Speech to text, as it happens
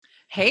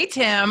Hey,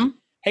 Tim.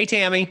 Hey,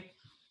 Tammy.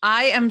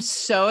 I am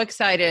so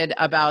excited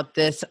about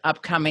this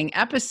upcoming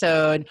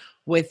episode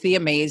with the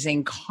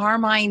amazing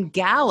Carmine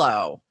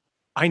Gallo.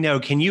 I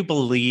know. Can you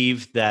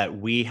believe that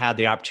we had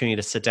the opportunity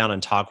to sit down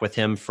and talk with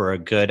him for a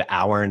good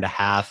hour and a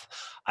half?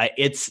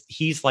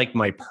 He's like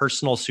my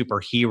personal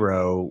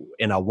superhero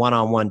in a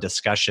one-on-one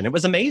discussion. It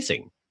was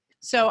amazing.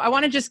 So I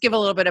want to just give a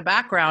little bit of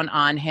background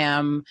on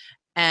him,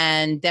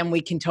 and then we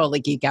can totally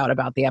geek out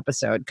about the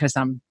episode because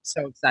I'm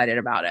so excited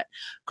about it.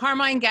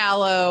 Carmine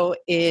Gallo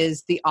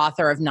is the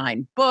author of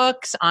 9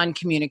 books on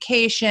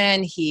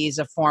communication. He's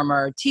a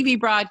former TV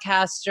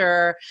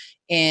broadcaster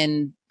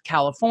in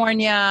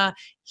California.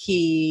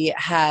 He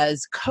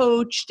has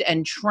coached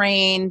and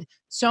trained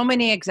so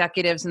many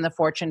executives in the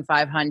Fortune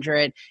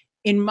 500.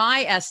 In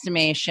my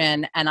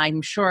estimation, and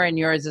I'm sure in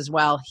yours as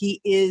well,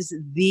 he is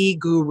the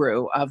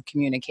guru of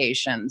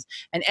communications.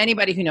 And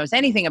anybody who knows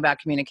anything about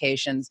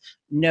communications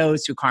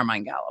knows who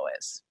Carmine Gallo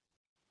is.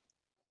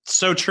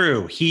 So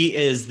true. He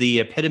is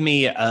the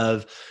epitome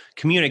of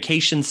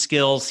communication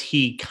skills.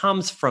 He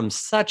comes from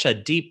such a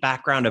deep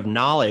background of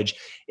knowledge.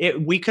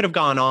 We could have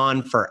gone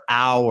on for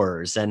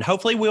hours, and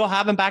hopefully we'll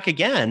have him back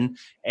again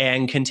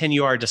and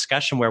continue our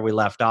discussion where we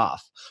left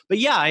off. But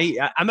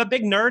yeah, I'm a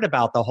big nerd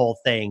about the whole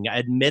thing.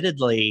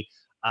 Admittedly,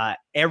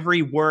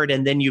 every word,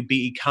 and then you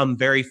become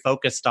very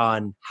focused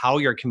on how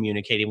you're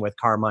communicating with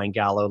Carmine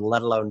Gallo,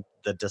 let alone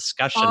the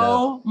discussion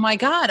Oh my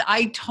God.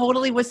 I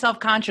totally was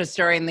self-conscious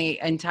during the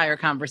entire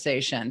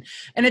conversation.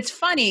 And it's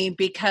funny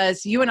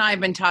because you and I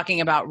have been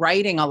talking about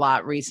writing a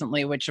lot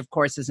recently, which of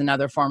course is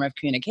another form of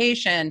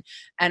communication,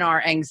 and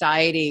our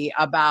anxiety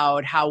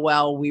about how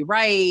well we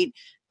write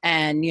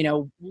and,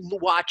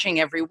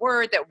 watching every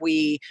word that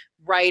we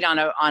write on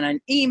an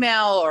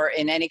email or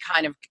in any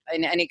kind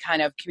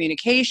of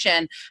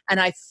communication. And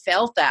I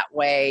felt that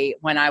way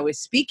when I was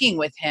speaking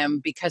with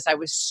him because I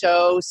was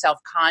so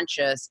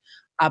self-conscious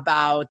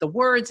about the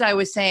words I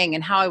was saying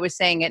and how I was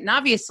saying it. And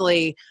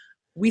obviously,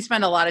 we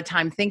spend a lot of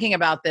time thinking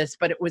about this,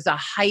 but it was a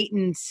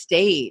heightened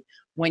state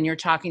when you're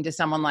talking to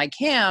someone like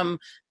him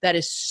that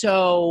is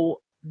so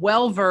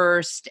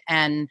well-versed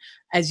and,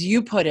 as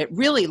you put it,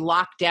 really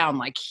locked down.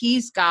 Like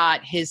he's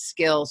got his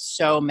skills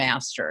so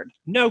mastered.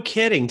 No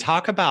kidding.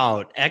 Talk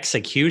about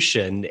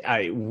execution.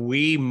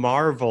 We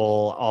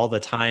marvel all the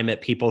time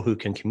at people who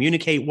can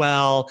communicate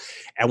well,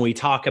 and we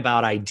talk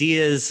about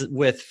ideas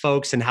with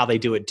folks and how they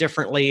do it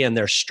differently and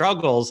their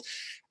struggles.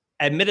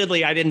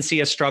 Admittedly, I didn't see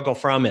a struggle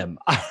from him.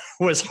 I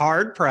was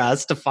hard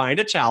pressed to find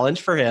a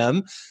challenge for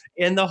him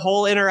in the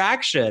whole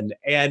interaction.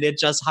 And it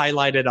just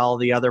highlighted all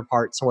the other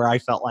parts where I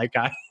felt like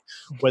I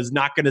was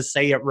not going to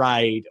say it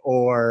right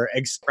or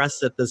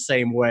express it the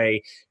same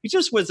way. He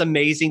just was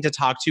amazing to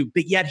talk to,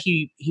 but yet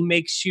he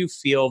makes you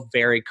feel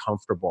very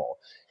comfortable.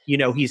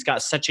 He's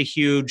got such a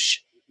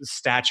huge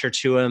stature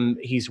to him.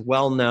 He's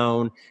well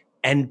known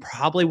and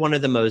probably one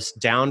of the most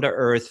down to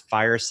earth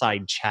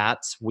fireside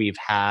chats we've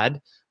had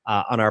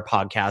on our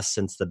podcast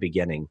since the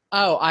beginning.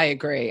 Oh, I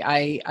agree.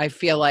 I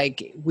feel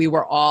like we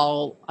were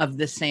all of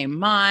the same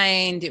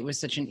mind. It was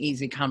such an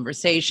easy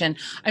conversation.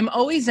 I'm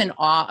always in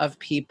awe of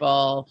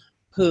people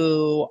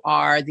who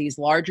are these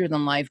larger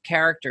than life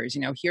characters.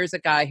 Here's a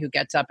guy who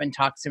gets up and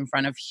talks in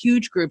front of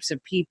huge groups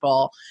of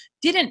people,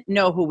 didn't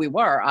know who we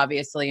were,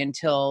 obviously,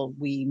 until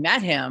we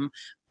met him,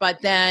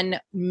 but then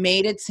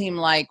made it seem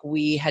like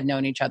we had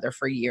known each other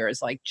for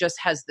years, like just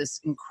has this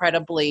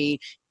incredibly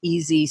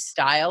easy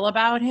style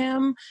about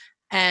him.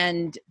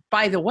 And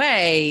by the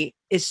way,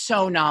 is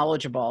so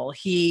knowledgeable.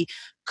 He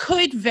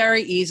could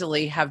very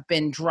easily have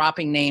been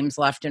dropping names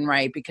left and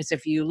right, because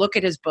if you look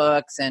at his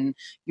books and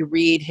you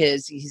read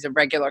he's a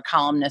regular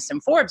columnist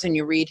in Forbes, and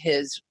you read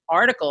his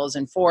articles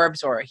in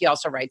Forbes, or he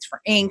also writes for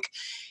Inc.,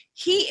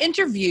 he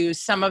interviews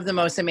some of the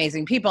most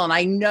amazing people. And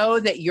I know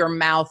that your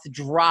mouth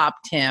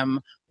dropped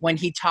him when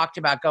he talked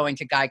about going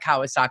to Guy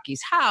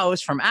Kawasaki's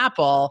house from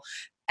Apple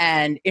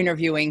and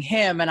interviewing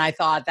him. And I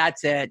thought,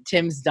 that's it,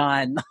 Tim's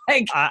done.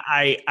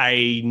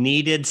 I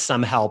needed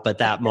some help at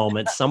that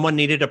moment. Someone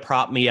needed to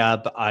prop me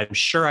up. I'm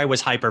sure I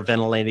was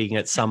hyperventilating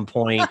at some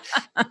point.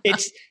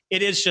 It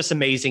is just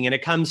amazing. And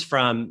it comes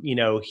from,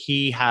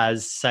 he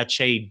has such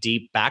a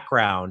deep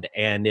background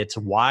and it's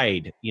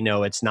wide,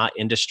 it's not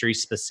industry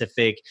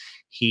specific.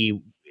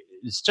 He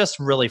is just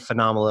really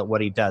phenomenal at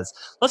what he does.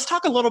 Let's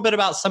talk a little bit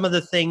about some of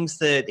the things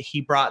that he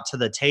brought to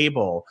the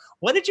table.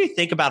 What did you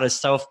think about his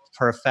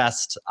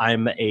self-professed,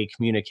 I'm a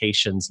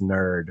communications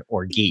nerd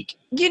or geek?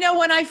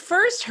 When I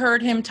first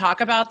heard him talk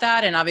about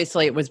that, and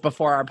obviously it was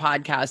before our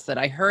podcast that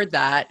I heard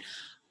that,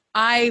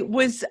 I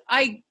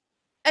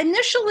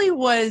initially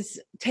was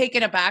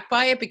taken aback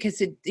by it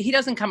because he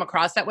doesn't come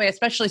across that way,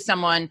 especially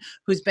someone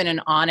who's been an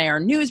on-air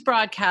news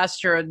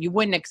broadcaster. You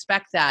wouldn't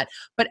expect that.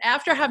 But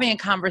after having a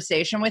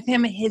conversation with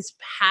him, his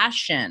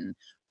passion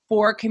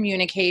for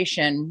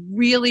communication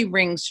really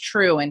rings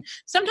true. And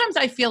sometimes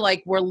I feel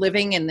like we're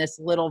living in this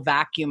little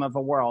vacuum of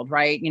a world,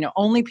 right?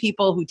 Only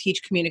people who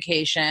teach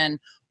communication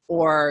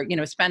or,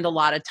 spend a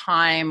lot of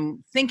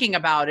time thinking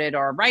about it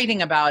or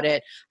writing about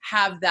it,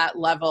 have that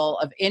level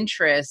of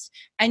interest.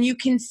 And you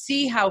can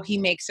see how he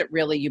makes it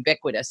really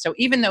ubiquitous. So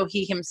even though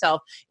he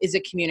himself is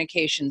a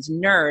communications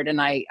nerd, and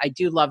I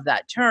do love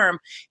that term,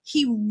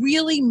 he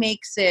really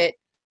makes it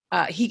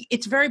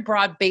it's very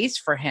broad based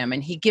for him,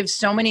 and he gives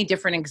so many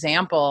different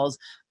examples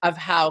of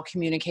how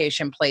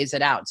communication plays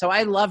it out. So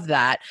I love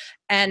that.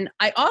 And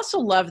I also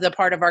love the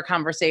part of our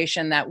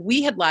conversation that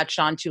we had latched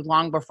onto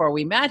long before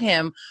we met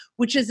him,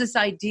 which is this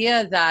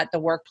idea that the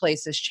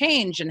workplace has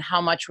changed and how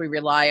much we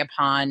rely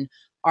upon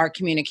our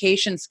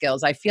communication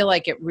skills. I feel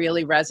like it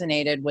really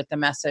resonated with the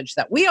message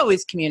that we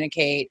always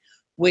communicate,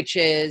 which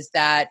is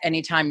that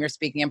anytime you're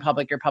speaking in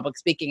public, you're public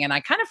speaking. And I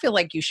kind of feel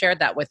like you shared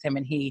that with him,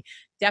 and he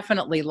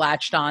definitely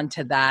latched on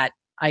to that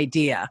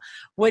idea,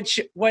 which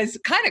was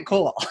kind of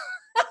cool.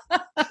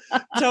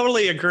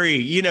 Totally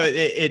agree.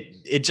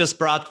 It just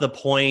brought the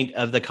point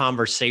of the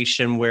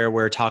conversation where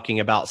we're talking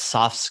about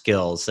soft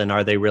skills and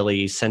are they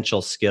really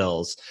essential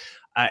skills?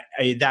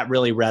 That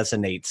really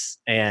resonates.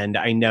 And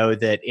I know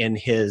that in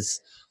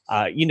his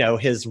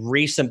his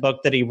recent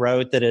book that he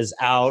wrote that is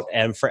out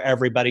and for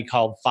everybody,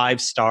 called 5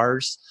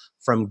 Stars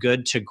from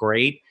Good to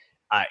Great.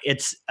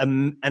 It's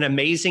an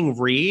amazing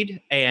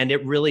read, and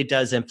it really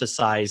does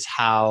emphasize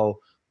how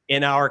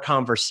in our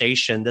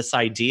conversation, this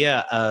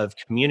idea of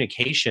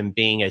communication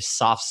being a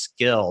soft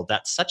skill,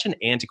 that's such an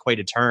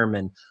antiquated term.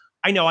 And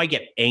I know I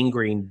get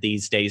angry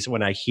these days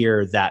when I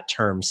hear that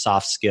term,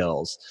 soft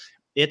skills.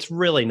 It's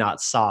really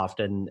not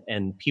soft,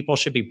 and people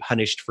should be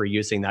punished for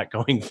using that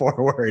going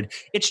forward.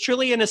 It's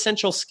truly an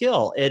essential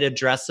skill. It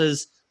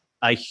addresses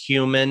a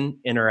human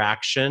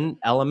interaction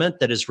element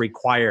that is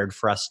required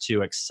for us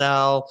to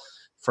excel,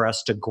 for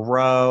us to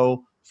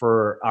grow,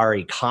 for our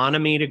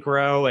economy to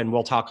grow. And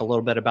we'll talk a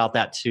little bit about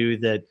that too,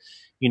 that,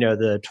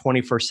 the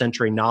 21st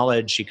century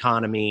knowledge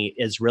economy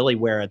is really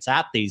where it's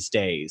at these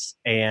days.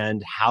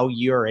 And how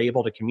you're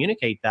able to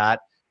communicate that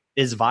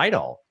is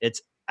vital.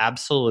 It's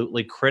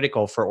absolutely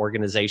critical for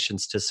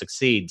organizations to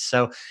succeed.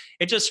 So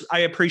I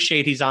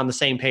appreciate he's on the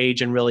same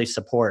page and really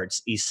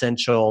supports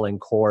essential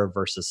and core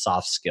versus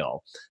soft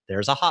skill.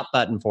 There's a hot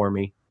button for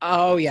me.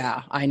 Oh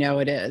yeah, I know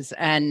it is.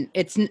 And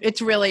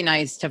it's really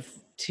nice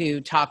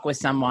to talk with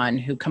someone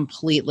who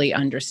completely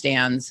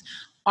understands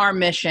our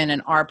mission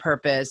and our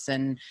purpose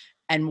and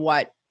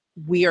what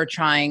we are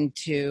trying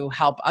to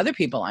help other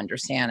people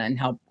understand and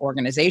help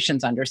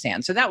organizations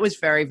understand. So that was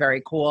very,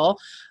 very cool.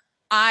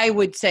 I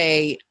would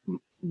say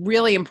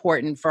really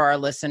important for our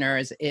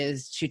listeners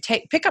is to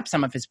pick up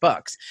some of his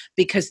books,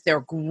 because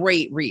they're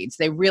great reads.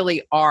 They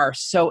really are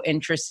so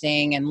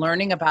interesting, and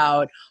learning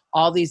about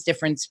all these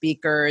different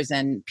speakers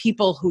and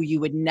people who you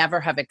would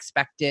never have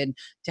expected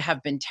to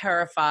have been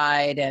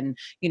terrified. And,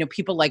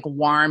 people like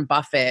Warren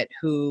Buffett,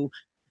 who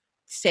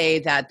say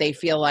that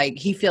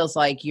he feels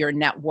like your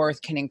net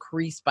worth can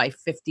increase by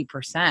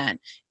 50%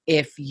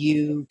 if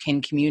you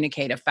can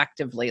communicate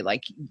effectively,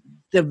 like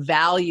the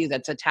value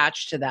that's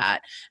attached to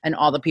that, and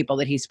all the people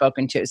that he's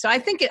spoken to. So I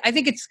think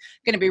it's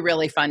going to be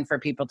really fun for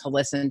people to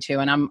listen to,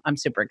 and I'm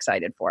super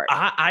excited for it.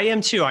 I am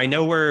too. I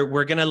know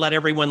we're going to let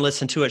everyone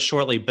listen to it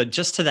shortly, but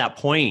just to that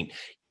point,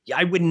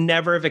 I would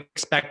never have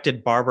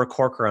expected Barbara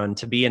Corcoran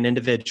to be an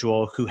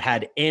individual who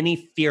had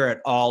any fear at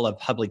all of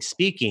public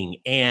speaking.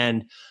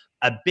 And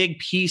a big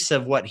piece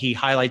of what he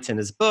highlights in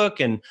his book,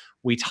 and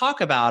we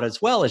talk about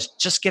as well, is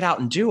just get out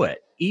and do it.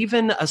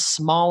 Even a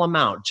small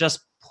amount,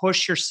 just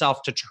push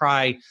yourself to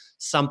try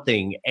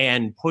something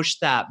and push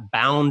that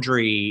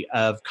boundary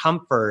of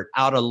comfort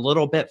out a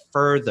little bit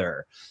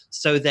further,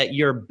 so that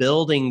you're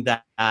building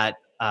that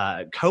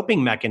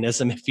coping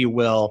mechanism, if you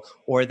will,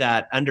 or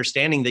that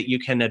understanding that you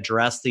can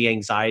address the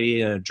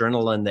anxiety and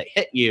adrenaline that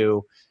hit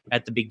you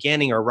at the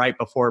beginning or right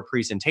before a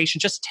presentation.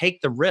 Just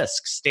take the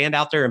risk, stand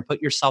out there and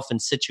put yourself in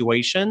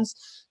situations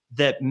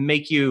that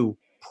make you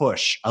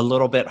push a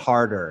little bit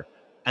harder,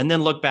 and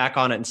then look back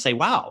on it and say,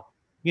 wow,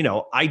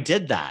 I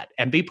did that,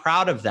 and be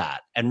proud of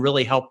that, and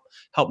really help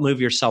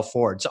move yourself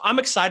forward. So I'm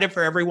excited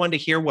for everyone to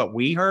hear what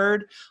we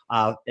heard,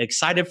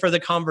 excited for the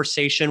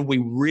conversation. We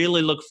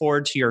really look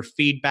forward to your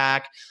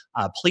feedback.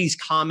 Please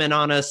comment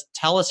on us.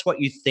 Tell us what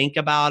you think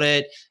about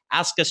it.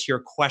 Ask us your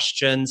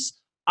questions.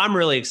 I'm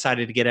really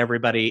excited to get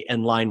everybody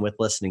in line with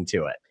listening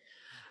to it.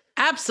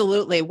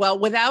 Absolutely. Well,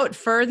 without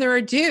further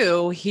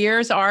ado,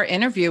 here's our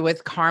interview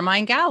with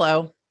Carmine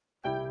Gallo.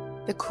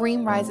 The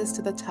cream rises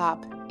to the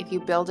top. If you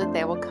build it,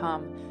 they will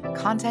come.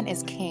 Content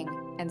is king,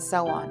 and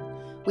so on.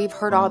 We've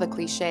heard all the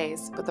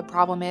cliches, but the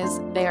problem is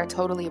they are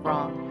totally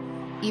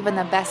wrong. Even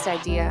the best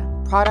idea,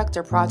 product,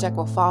 or project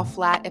will fall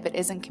flat if it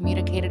isn't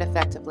communicated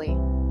effectively.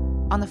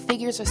 On the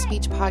Figures of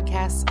Speech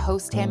podcast,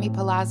 hosts Tammy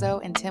Palazzo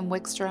and Tim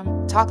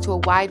Wickstrom talk to a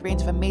wide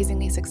range of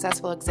amazingly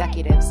successful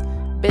executives,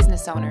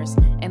 business owners,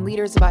 and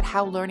leaders about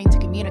how learning to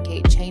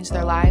communicate changed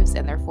their lives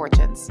and their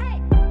fortunes.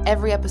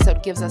 Every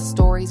episode gives us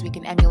stories we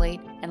can emulate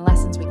and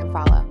lessons we can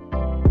follow.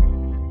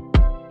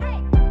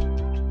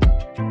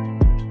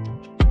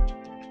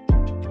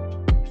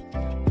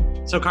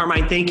 So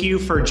Carmine, thank you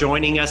for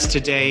joining us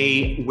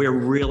today. We're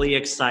really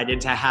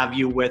excited to have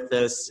you with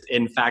us.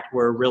 In fact,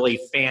 we're really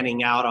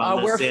fanning out on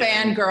this. We're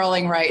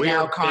fangirling right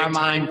now,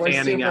 Carmine.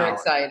 We're super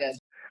excited.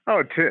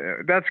 Oh,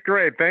 that's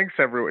great. Thanks,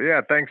 everyone.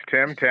 Yeah, thanks,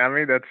 Tim,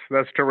 Tammy.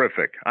 That's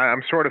terrific.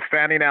 I'm sort of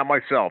fanning out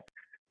myself.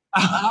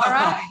 All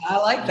right. I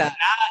like that.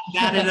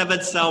 That in of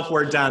itself,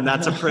 we're done.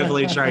 That's a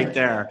privilege right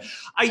there.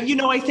 I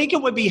think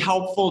it would be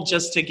helpful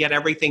just to get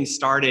everything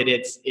started.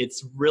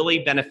 It's really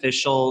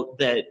beneficial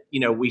that,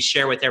 we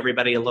share with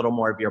everybody a little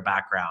more of your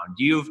background.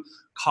 You've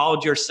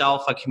called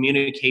yourself a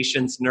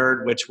communications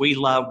nerd, which we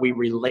love. We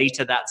relate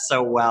to that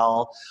so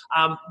well.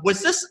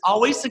 Was this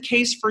always the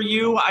case for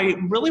you? I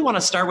really want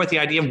to start with the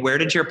idea of where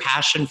did your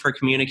passion for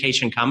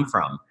communication come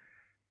from?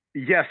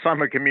 Yes,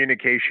 I'm a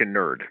communication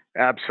nerd.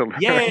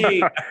 Absolutely.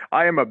 Yay!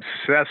 I am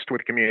obsessed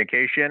with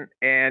communication.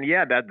 And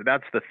yeah,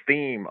 that's the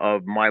theme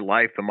of my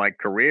life and my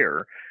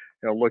career.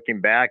 Looking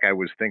back, I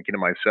was thinking to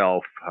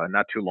myself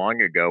not too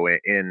long ago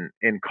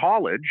in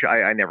college,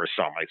 I never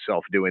saw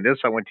myself doing this.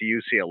 I went to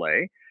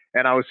UCLA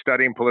and I was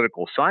studying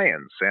political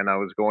science and I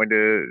was going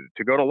to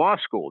go to law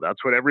school.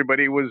 That's what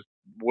everybody was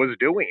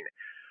doing.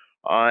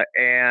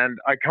 And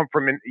I come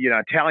from an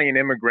Italian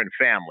immigrant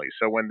family.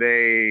 So when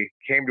they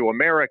came to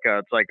America,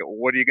 it's like,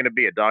 what are you going to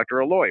be, a doctor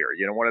or a lawyer?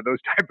 One of those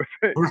type of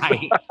things.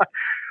 Right.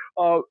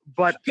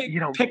 But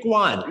pick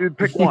one.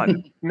 Pick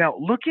one. Now,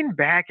 looking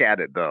back at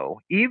it, though,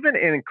 even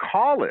in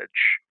college,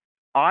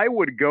 I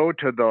would go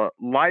to the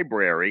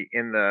library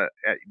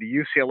at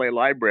the UCLA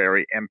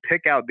library and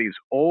pick out these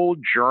old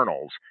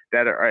journals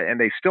and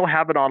they still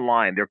have it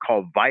online. They're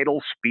called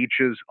Vital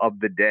Speeches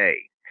of the Day.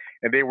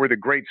 And they were the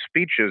great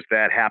speeches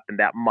that happened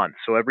that month.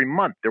 So every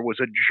month there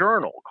was a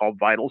journal called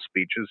Vital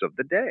Speeches of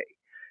the Day.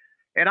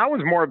 And I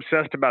was more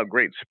obsessed about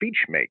great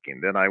speech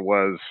making than I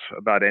was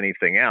about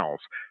anything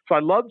else. So I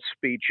loved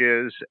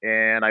speeches,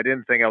 and I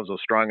didn't think I was a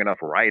strong enough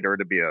writer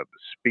to be a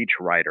speech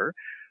writer.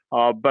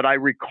 But I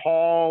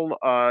recall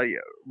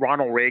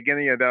Ronald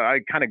Reagan. I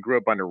kind of grew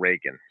up under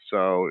Reagan.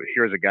 So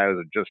here's a guy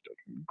who's just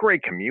a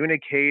great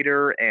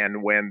communicator.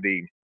 And when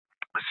the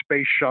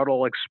space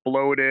shuttle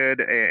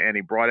exploded and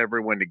he brought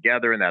everyone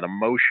together in that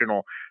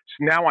emotional.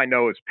 So now I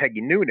know it's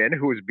Peggy Noonan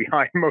who was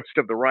behind most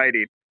of the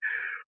writing.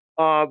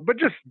 But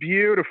just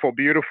beautiful,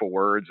 beautiful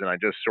words. And I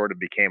just sort of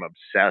became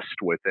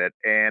obsessed with it.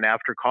 And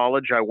after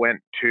college, I went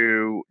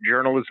to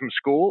journalism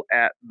school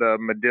at the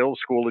Medill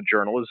School of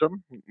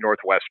Journalism,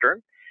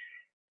 Northwestern.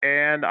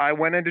 And I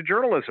went into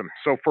journalism.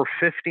 So for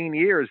 15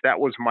 years,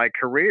 that was my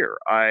career.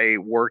 I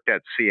worked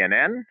at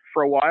CNN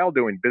for a while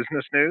doing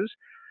business news.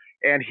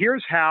 And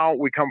here's how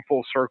we come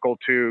full circle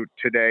to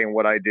today and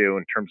what I do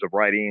in terms of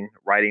writing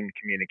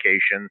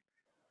communication,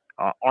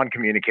 on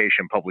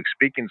communication, public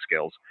speaking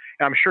skills.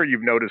 And I'm sure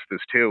you've noticed this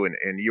too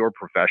in your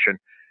profession.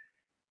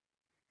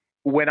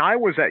 When I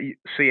was at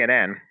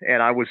CNN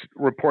and I was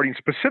reporting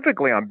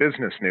specifically on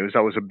business news,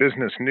 I was a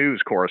business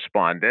news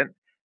correspondent.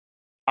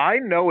 I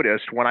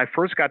noticed when I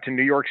first got to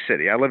New York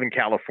City, I live in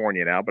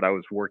California now, but I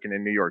was working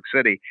in New York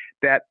City,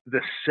 that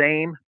the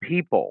same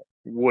people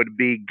would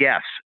be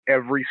guests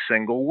every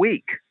single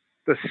week,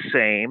 the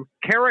same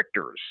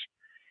characters.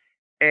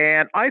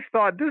 And I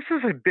thought, this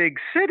is a big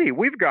city.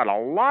 We've got a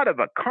lot of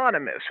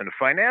economists and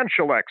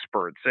financial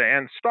experts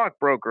and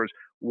stockbrokers.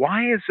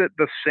 Why is it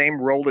the same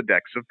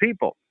Rolodex of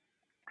people?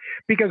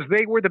 Because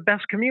they were the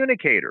best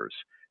communicators.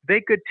 They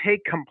could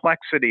take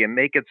complexity and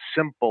make it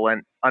simple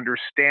and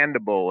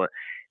understandable.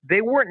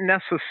 They weren't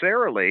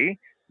necessarily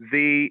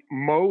the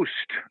most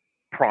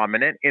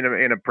prominent in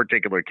a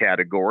particular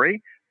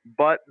category,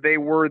 but they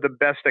were the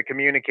best at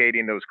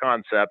communicating those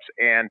concepts.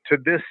 And to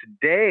this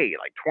day,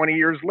 like 20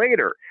 years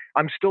later,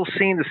 I'm still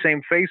seeing the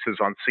same faces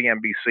on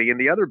CNBC and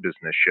the other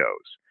business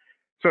shows.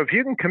 So if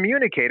you can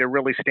communicate, it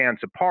really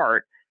stands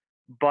apart.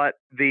 But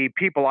the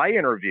people I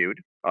interviewed,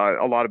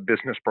 a lot of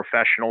business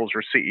professionals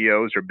or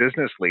CEOs or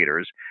business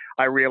leaders,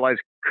 I realized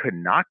could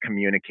not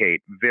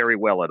communicate very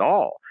well at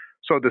all.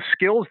 So the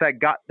skills that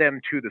got them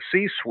to the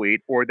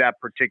C-suite or that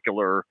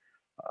particular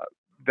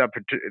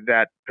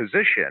that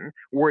position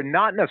were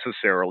not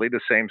necessarily the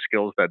same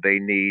skills that they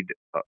need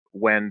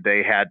when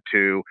they had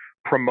to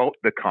promote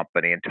the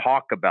company and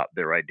talk about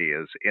their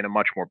ideas in a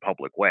much more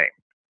public way.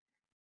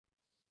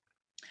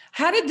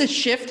 How did the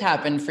shift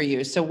happen for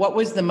you? So what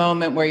was the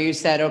moment where you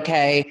said,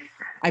 okay,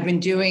 I've been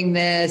doing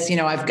this,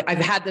 I've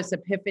had this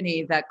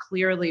epiphany that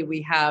clearly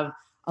we have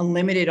a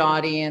limited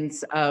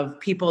audience of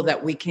people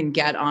that we can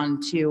get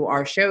onto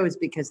our shows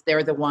because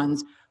they're the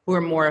ones who are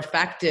more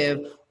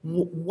effective.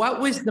 What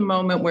was the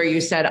moment where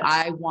you said,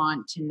 I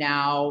want to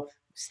now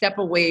step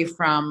away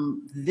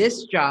from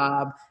this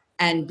job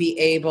and be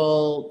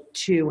able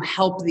to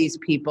help these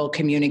people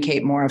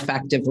communicate more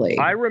effectively?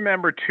 I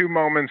remember two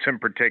moments in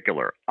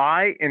particular.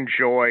 I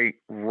enjoy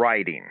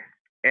writing,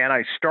 and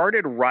I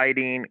started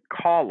writing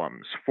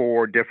columns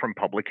for different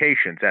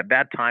publications. At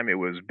that time, it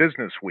was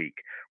Business Week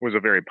was a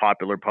very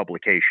popular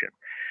publication.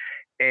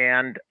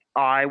 And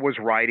I was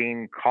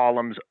writing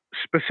columns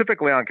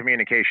specifically on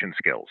communication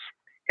skills.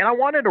 And I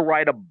wanted to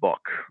write a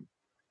book.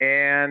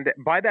 And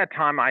by that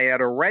time, I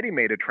had already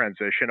made a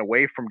transition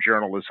away from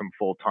journalism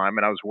full time,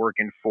 and I was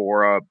working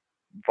for a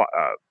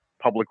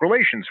public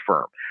relations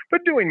firm,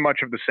 but doing much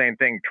of the same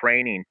thing,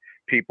 training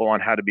people on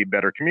how to be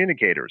better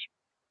communicators,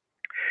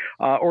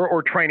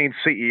 or training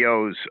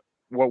CEOs,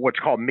 what's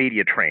called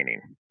media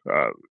training.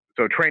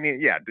 So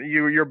training, yeah,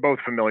 you're both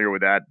familiar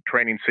with that,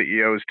 training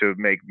CEOs to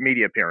make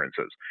media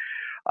appearances.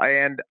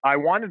 And I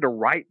wanted to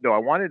write, though. I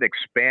wanted to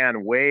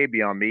expand way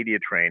beyond media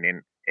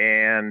training.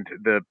 And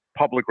the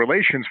public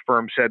relations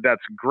firm said,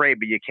 that's great,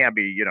 but you can't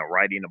be,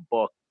 writing a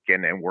book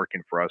and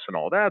working for us and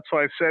all that. So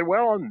I said,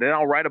 well, then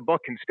I'll write a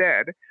book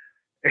instead.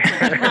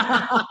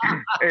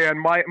 And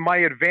my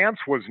advance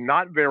was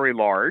not very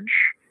large.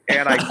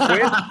 And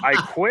I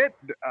quit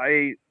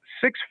a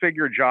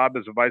six-figure job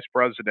as a vice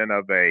president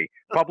of a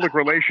public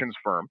relations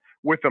firm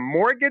with a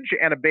mortgage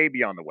and a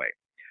baby on the way.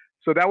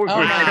 So that was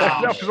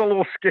that was a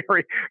little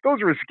scary.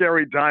 Those were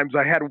scary times.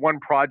 I had one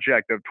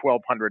project of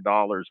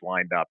 $1,200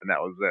 lined up, and that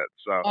was it.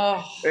 So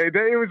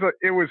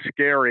it was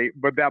scary.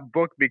 But that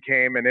book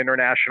became an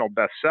international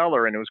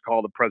bestseller, and it was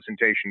called The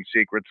Presentation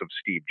Secrets of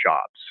Steve Jobs.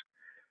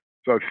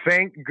 So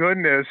thank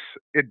goodness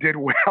it did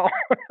well.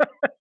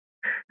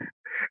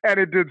 And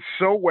it did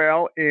so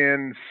well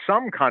in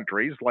some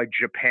countries like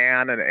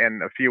Japan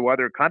and a few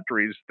other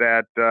countries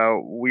that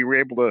we were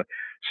able to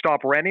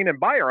stop renting and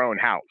buy our own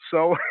house.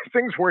 So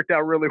things worked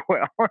out really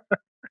well.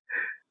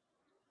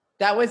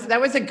 That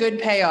was a good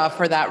payoff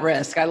for that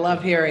risk. I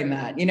love hearing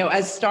that.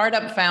 As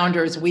startup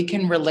founders, we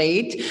can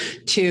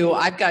relate to,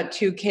 I've got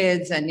two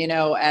kids and,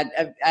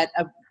 at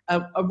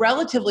a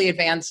relatively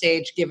advanced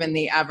age, given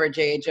the average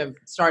age of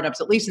startups,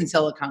 at least in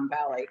Silicon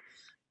Valley.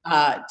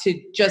 To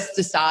just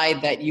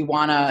decide that you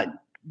want to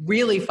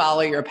really follow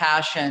your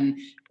passion.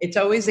 It's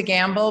always a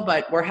gamble,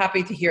 but we're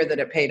happy to hear that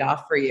it paid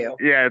off for you.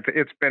 Yeah,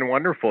 it's been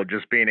wonderful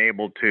just being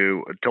able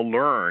to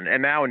learn.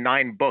 And now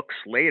 9 books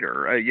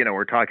later,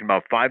 we're talking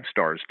about 5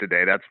 stars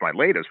today. That's my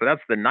latest, but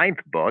that's the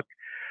 9th book.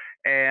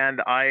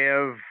 And I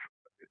have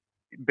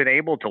been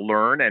able to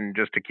learn and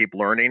just to keep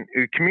learning.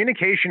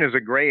 Communication is a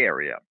gray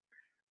area.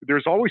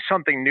 There's always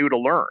something new to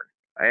learn.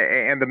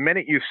 And the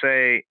minute you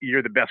say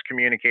you're the best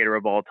communicator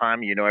of all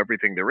time, you know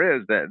everything there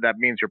is, that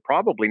means you're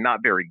probably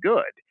not very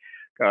good,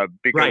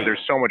 because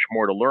there's so much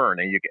more to learn,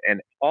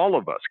 and all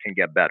of us can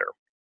get better.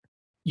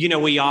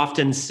 We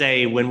often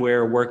say when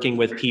we're working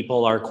with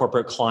people, our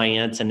corporate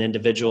clients and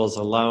individuals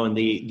alone,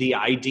 the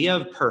idea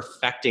of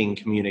perfecting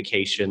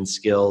communication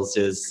skills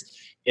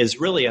is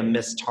really a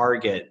missed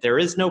target. There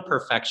is no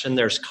perfection.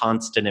 There's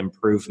constant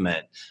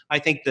improvement. I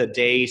think the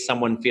day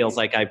someone feels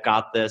like I've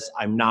got this,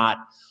 I'm not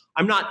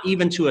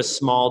even to a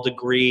small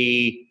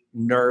degree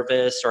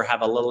nervous or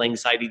have a little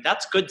anxiety.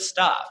 That's good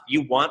stuff.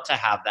 You want to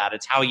have that.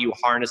 It's how you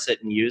harness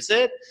it and use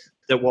it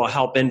that will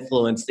help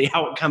influence the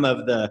outcome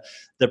of the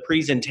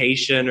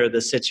presentation or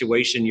the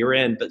situation you're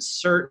in. But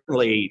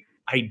certainly,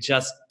 I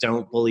just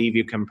don't believe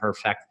you can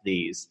perfect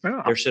these.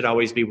 Yeah. There should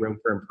always be room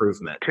for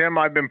improvement. Tim,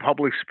 I've been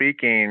public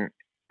speaking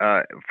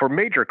for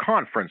major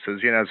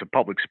conferences, as a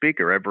public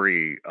speaker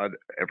every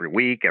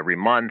week, every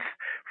month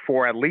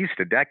for at least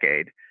a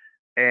decade.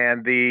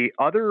 And the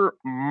other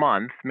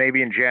month,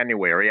 maybe in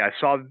January, I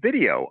saw a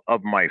video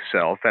of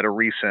myself at a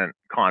recent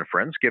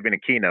conference giving a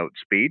keynote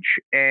speech,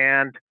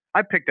 and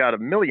I picked out a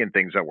million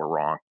things that were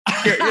wrong.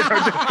 Just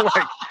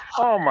like,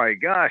 oh my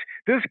gosh,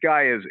 this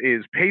guy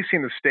is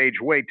pacing the stage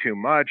way too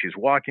much. He's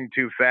walking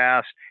too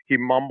fast. He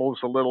mumbles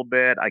a little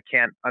bit. I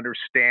can't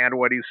understand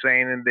what he's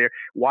saying in there.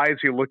 Why is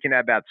he looking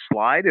at that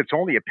slide? It's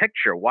only a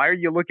picture. Why are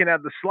you looking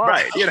at the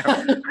slide?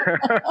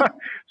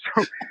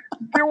 So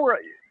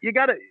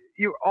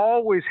you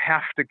always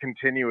have to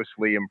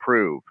continuously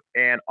improve.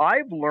 And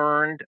I've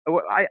learned,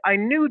 I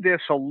knew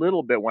this a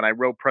little bit when I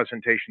wrote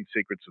Presentation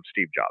Secrets of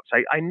Steve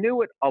Jobs. I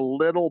knew it a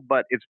little,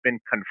 but it's been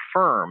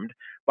confirmed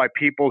by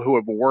people who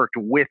have worked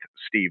with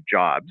Steve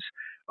Jobs.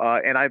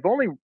 And I've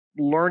only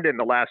learned it in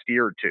the last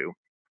year or two.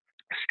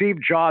 Steve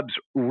Jobs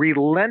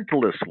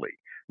relentlessly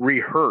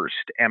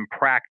rehearsed and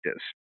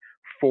practiced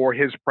for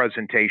his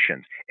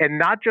presentations, and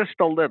not just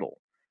a little.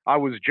 I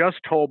was just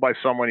told by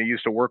someone who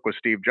used to work with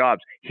Steve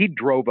Jobs, he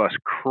drove us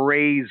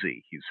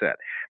crazy, he said,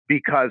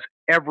 because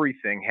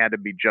everything had to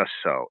be just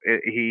so.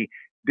 He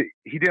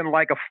didn't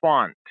like a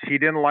font. He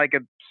didn't like a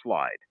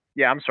slide.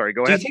 Yeah, I'm sorry.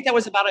 Go ahead. Do you think that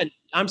was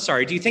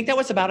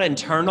about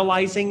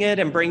internalizing it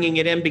and bringing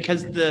it in?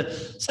 Because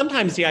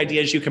sometimes the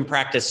idea is you can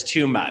practice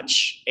too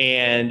much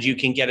and you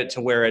can get it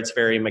to where it's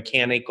very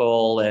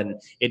mechanical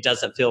and it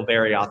doesn't feel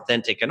very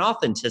authentic. And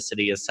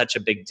authenticity is such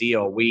a big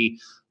deal. We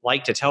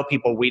like to tell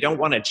people we don't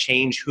want to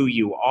change who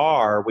you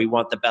are. We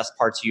want the best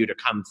parts of you to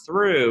come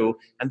through.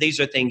 And these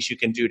are things you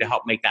can do to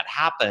help make that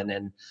happen.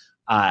 And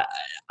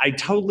I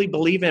totally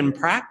believe in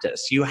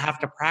practice. You have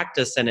to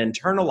practice and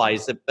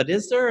internalize it. But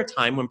is there a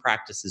time when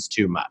practice is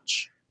too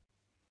much?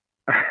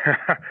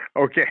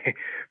 Okay,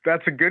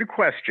 that's a good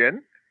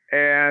question.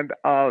 And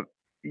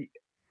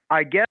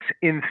I guess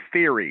in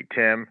theory,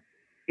 Tim,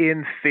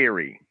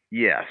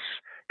 yes,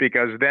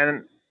 because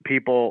then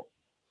people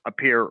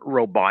appear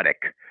robotic.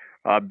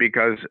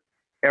 Because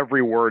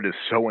every word is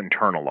so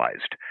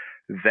internalized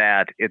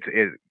that it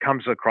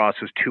comes across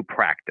as too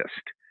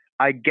practiced.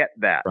 I get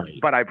that, Right.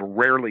 but I've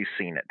rarely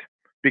seen it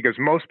because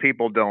most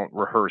people don't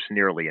rehearse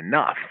nearly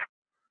enough.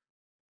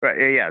 But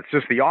yeah, it's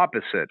just the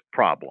opposite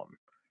problem,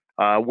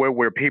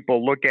 where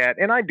people look at,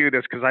 and I do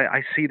this because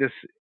I see this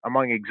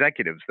among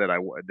executives that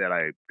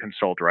I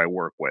consult or I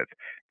work with.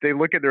 They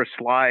look at their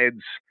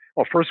slides.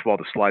 Well, first of all,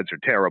 the slides are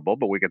terrible,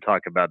 but we could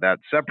talk about that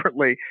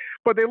separately.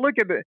 But they look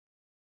at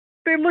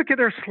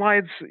their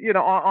slides,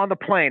 on the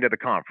plane to the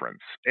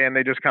conference, and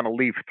they just kind of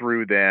leaf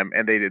through them,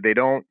 and they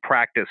don't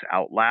practice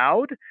out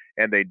loud,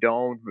 and they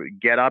don't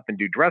get up and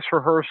do dress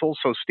rehearsals.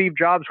 So Steve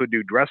Jobs would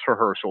do dress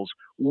rehearsals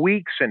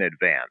weeks in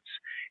advance.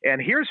 And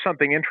here's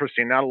something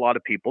interesting not a lot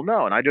of people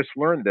know, and I just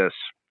learned this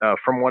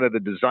from one of the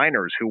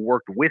designers who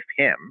worked with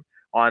him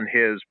on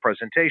his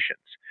presentations.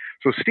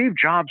 So Steve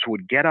Jobs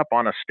would get up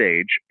on a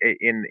stage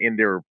in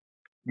their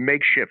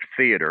makeshift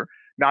theater,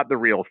 not the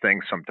real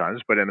thing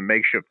sometimes, but in a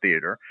makeshift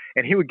theater.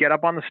 And he would get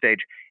up on the stage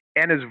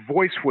and his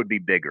voice would be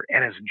bigger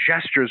and his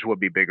gestures would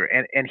be bigger.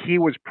 And he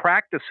was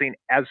practicing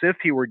as if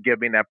he were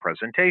giving that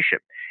presentation.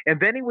 And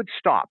then he would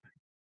stop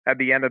at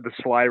the end of the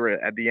slide, or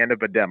at the end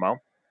of a demo,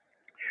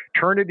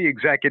 turn to the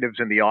executives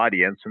in the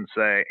audience and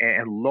say,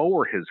 and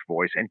lower his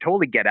voice and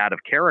totally get out of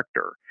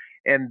character.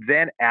 And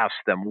then ask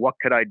them, what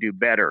could I do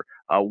better?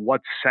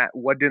 What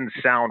didn't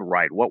sound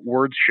right? What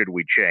words should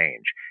we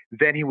change?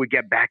 Then he would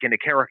get back into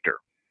character.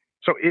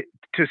 So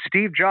to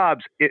Steve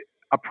Jobs,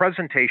 a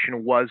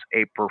presentation was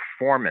a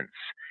performance,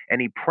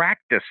 and he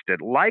practiced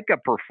it like a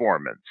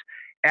performance.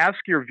 Ask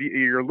your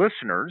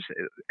listeners,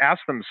 ask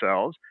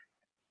themselves,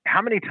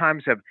 how many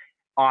times have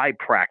I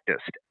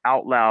practiced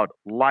out loud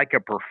like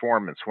a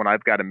performance when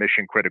I've got a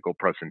mission critical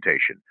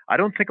presentation? I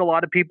don't think a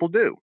lot of people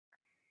do.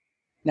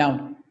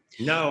 No.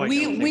 No,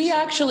 We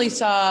actually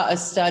saw a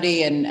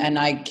study, and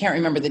I can't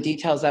remember the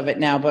details of it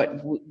now,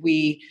 but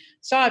we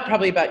saw it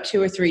probably about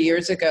 2 or 3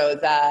 years ago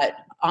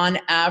that on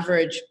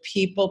average,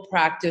 people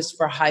practice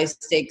for high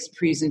stakes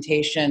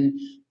presentation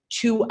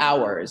 2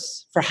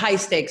 hours for high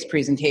stakes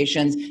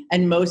presentations,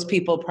 and most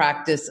people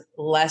practice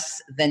less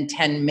than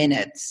 10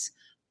 minutes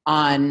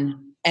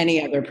on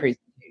any other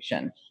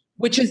presentation,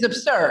 which is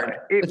absurd.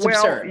 It's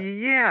absurd.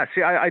 Yeah.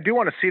 See, I do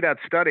want to see that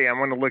study. I'm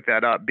going to look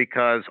that up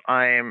because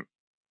I'm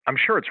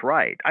sure it's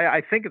right.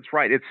 I think it's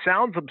right. It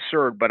sounds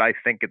absurd, but I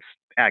think it's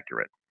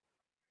accurate.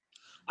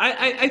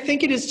 I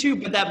think it is too,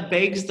 but that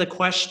begs the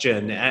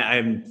question.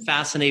 I'm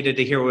fascinated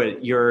to hear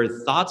what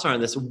your thoughts are on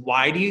this.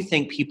 Why do you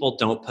think people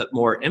don't put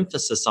more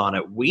emphasis on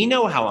it? We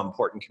know how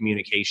important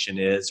communication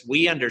is.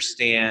 We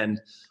understand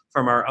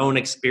from our own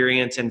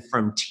experience and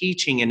from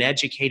teaching and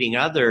educating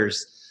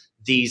others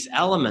these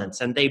elements,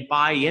 and they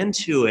buy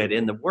into it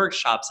in the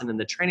workshops and in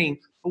the training.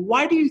 But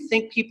why do you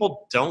think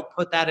people don't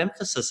put that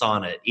emphasis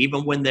on it,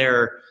 even when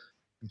they're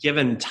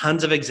given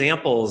tons of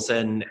examples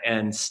and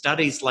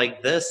studies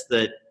like this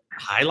that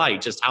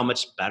highlight just how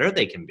much better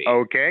they can be?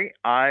 Okay.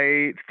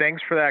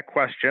 Thanks for that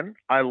question.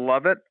 I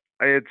love it.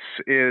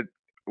 It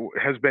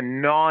has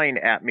been gnawing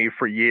at me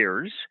for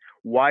years.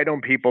 Why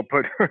don't people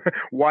put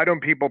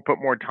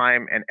more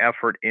time and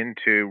effort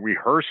into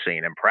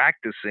rehearsing and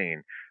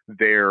practicing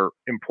their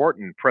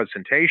important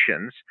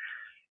presentations?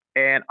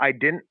 And I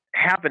didn't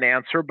have an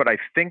answer, but I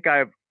think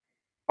I've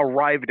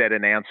arrived at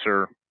an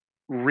answer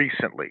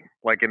recently,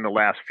 like in the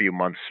last few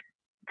months,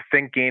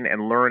 thinking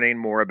and learning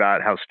more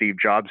about how Steve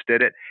Jobs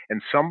did it.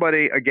 And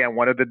somebody, again,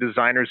 one of the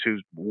designers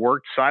who's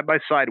worked side by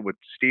side with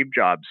Steve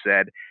Jobs,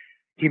 said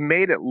he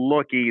made it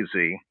look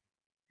easy,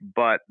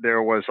 but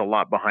there was a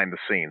lot behind the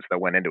scenes that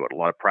went into it, a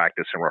lot of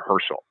practice and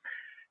rehearsal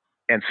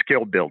and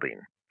skill building.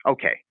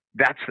 Okay,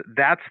 that's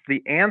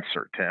the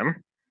answer,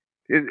 Tim.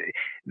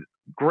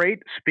 Great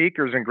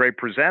speakers and great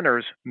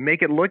presenters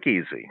make it look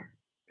easy.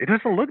 It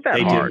doesn't look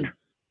that hard. Do.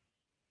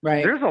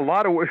 Right. There's a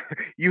lot of,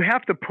 you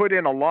have to put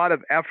in a lot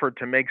of effort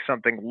to make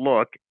something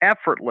look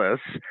effortless,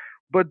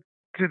 but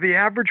to the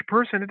average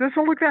person, it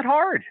doesn't look that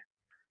hard.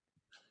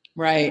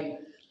 Right.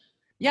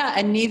 Yeah,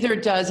 and neither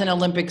does an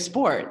Olympic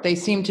sport. They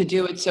seem to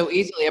do it so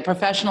easily. A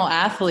professional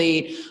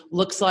athlete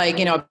looks like,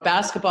 a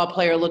basketball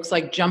player looks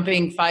like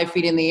jumping 5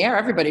 feet in the air.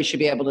 Everybody should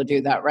be able to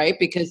do that, right?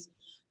 Because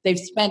they've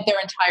spent their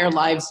entire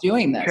lives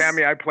doing this.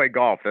 Tammy, I play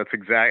golf. That's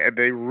exactly.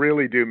 They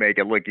really do make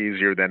it look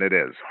easier than it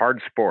is.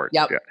 Hard sport.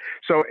 Yep. Yeah.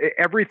 So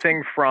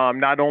everything from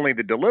not only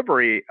the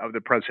delivery of the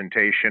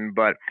presentation,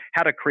 but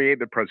how to create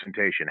the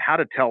presentation, how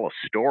to tell a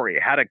story,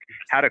 how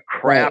to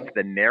craft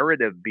the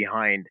narrative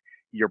behind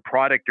your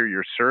product or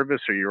your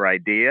service or your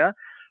idea.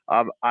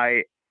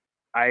 I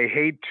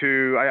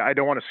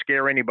don't want to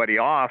scare anybody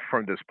off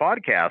from this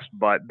podcast,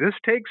 but this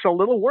takes a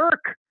little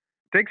work.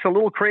 Takes a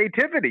little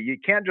creativity. You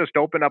can't just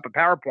open up a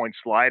PowerPoint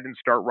slide and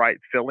start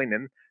filling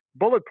in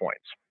bullet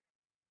points.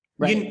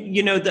 Right.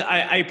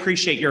 I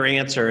appreciate your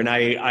answer, and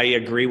I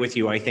agree with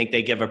you. I think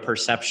they give a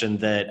perception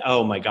that,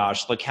 oh my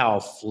gosh, look how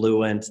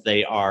fluent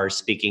they are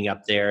speaking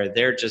up there.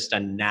 They're just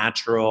a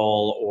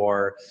natural,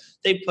 or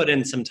they put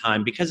in some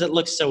time because it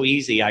looks so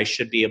easy. I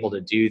should be able to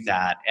do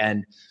that.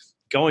 And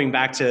going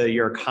back to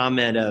your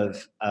comment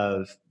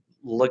of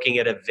looking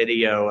at a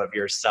video of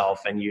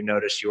yourself and you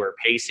notice you were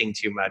pacing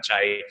too much,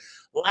 I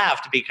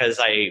laughed because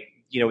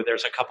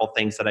there's a couple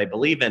things that I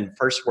believe in.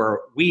 First,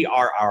 we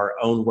are our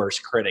own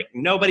worst critic.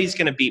 Nobody's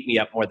going to beat me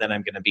up more than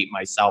I'm going to beat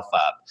myself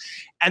up.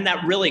 And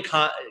that really,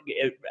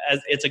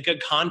 it's a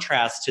good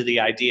contrast to the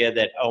idea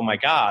that, oh my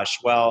gosh,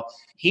 well,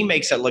 he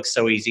makes it look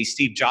so easy.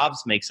 Steve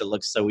Jobs makes it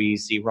look so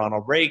easy.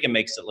 Ronald Reagan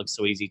makes it look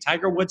so easy.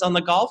 Tiger Woods on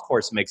the golf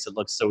course makes it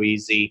look so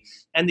easy.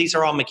 And these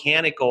are all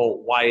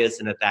mechanical. Why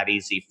isn't it that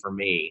easy for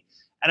me?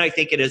 And I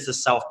think it is a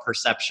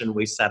self-perception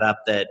we set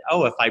up that,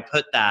 oh, if I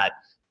put that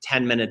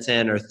 10 minutes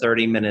in or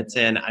 30 minutes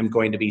in, I'm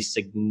going to be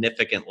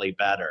significantly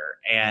better.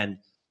 And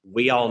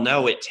we all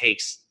know it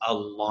takes a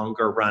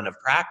longer run of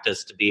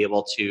practice to be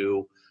able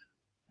to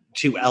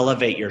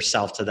elevate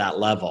yourself to that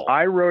level.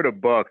 I wrote a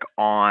book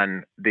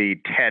on the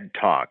TED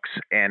Talks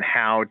and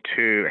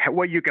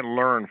what you can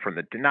learn from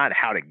not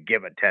how to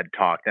give a TED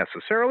Talk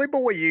necessarily, but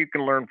what you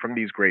can learn from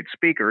these great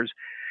speakers.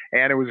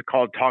 And it was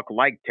called Talk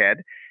Like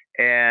TED.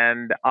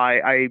 And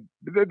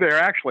there are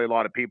actually a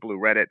lot of people who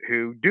read it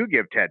who do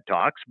give TED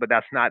Talks, but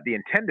that's not the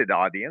intended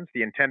audience.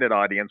 The intended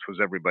audience was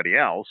everybody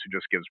else who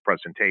just gives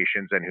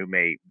presentations and who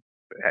may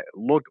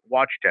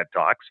watch TED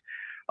Talks.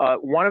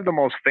 One of the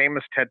most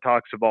famous TED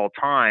Talks of all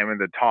time, in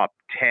the top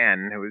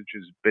 10, which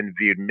has been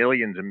viewed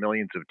millions and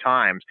millions of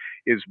times,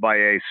 is by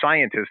a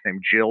scientist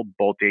named Jill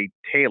Bolte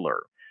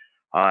Taylor.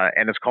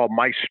 And it's called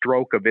My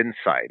Stroke of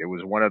Insight. It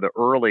was one of the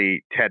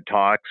early TED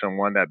Talks and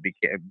one that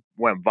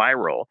went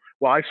viral.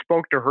 Well, I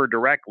spoke to her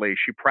directly.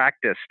 She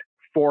practiced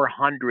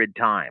 400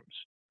 times.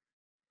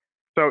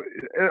 So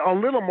a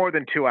little more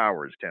than 2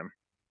 hours, Tim.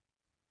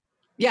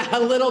 Yeah, a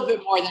little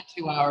bit more than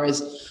 2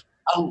 hours.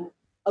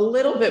 A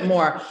little bit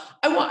more.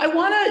 I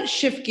want to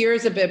shift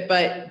gears a bit,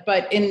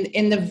 but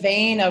in the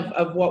vein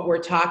of what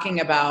we're talking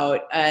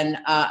about, and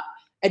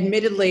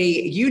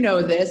admittedly, you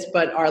know this,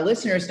 but our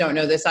listeners don't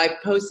know this. I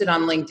posted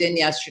on LinkedIn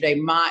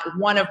yesterday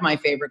one of my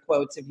favorite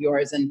quotes of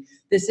yours, and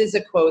this is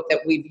a quote that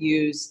we've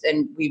used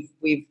and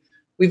we've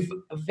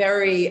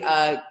very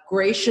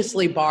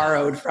graciously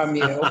borrowed from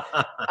you.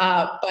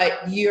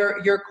 But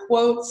your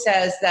quote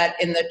says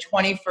that in the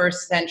 21st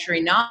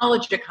century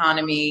knowledge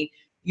economy,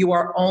 you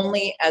are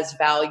only as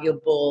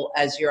valuable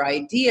as your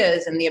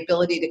ideas, and the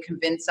ability to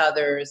convince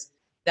others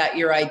that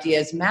your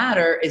ideas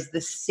matter is the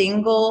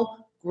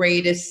single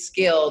greatest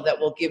skill that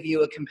will give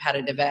you a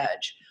competitive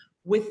edge.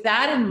 With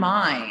that in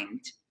mind,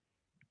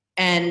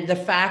 and the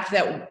fact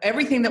that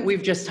everything that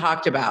we've just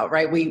talked about,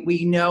 right?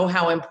 We know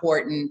how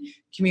important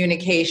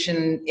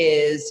communication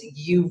is.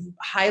 You've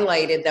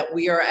highlighted that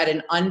we are at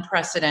an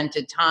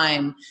unprecedented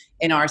time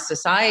in our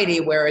society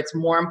where it's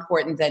more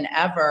important than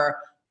ever.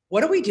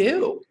 What do we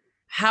do?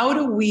 How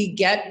do we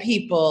get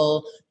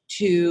people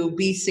to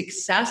be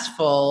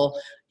successful?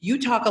 You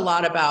talk a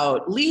lot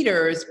about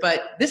leaders,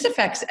 but this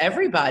affects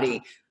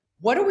everybody.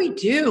 What do we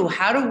do?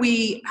 How do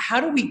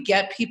we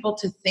get people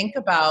to think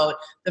about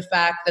the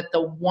fact that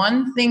the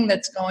one thing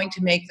that's going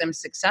to make them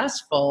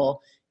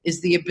successful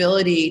is the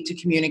ability to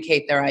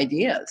communicate their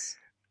ideas?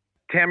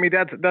 Tammy,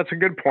 that's a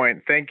good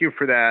point. Thank you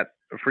for that,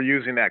 for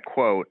using that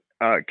quote.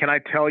 Can I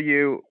tell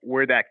you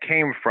where that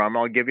came from?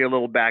 I'll give you a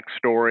little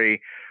backstory.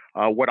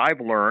 What I've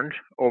learned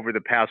over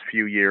the past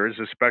few years,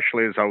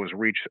 especially as I was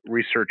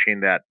researching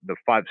the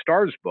 5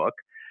 Stars book,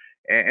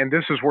 and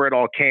this is where it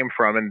all came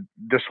from, and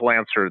this will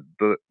answer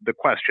the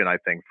question, I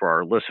think, for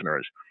our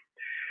listeners.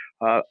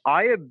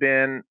 I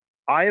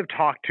have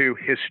talked to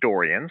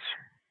historians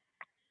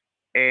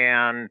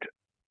and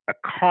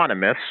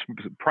economists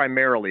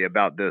primarily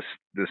about this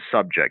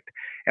subject.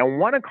 And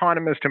one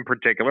economist in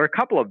particular, a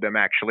couple of them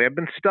actually, have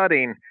been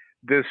studying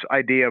this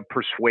idea of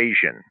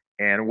persuasion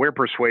and where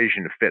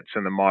persuasion fits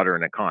in the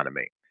modern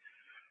economy.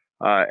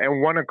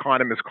 And one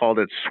economist called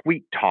it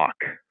sweet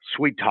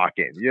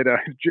talking,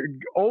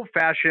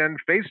 old-fashioned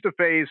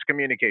face-to-face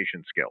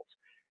communication skills.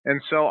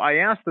 And so I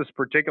asked this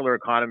particular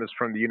economist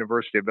from the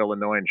University of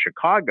Illinois in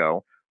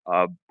Chicago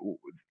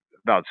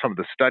about some of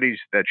the studies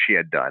that she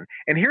had done.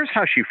 And here's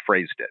how she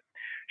phrased it.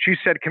 She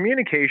said,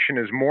 communication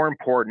is more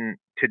important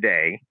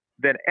today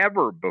than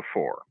ever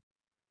before.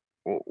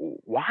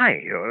 Why?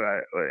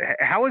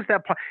 How is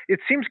that? It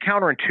seems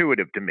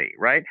counterintuitive to me,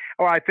 right?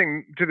 Or I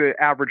think to the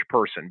average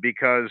person,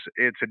 because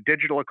it's a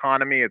digital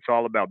economy. It's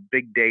all about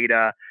big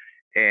data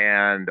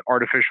and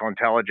artificial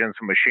intelligence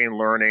and machine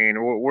learning.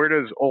 Where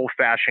does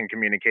old-fashioned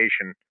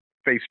communication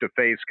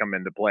face-to-face come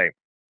into play?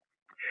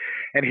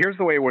 And here's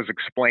the way it was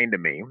explained to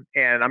me,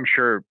 and I'm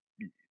sure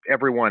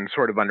everyone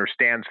sort of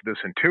understands this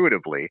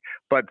intuitively,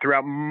 but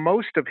throughout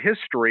most of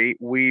history,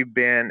 we've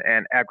been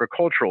an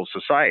agricultural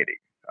society.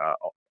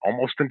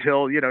 Almost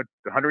until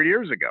 100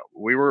 years ago,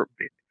 we were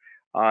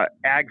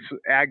ag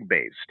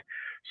based.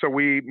 So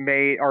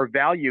our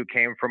value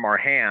came from our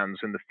hands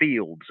in the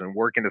fields and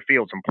working the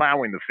fields and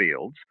plowing the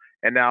fields.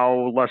 And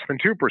now less than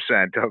 2%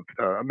 of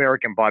the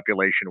American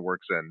population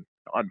works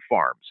on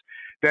farms.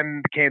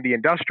 Then came the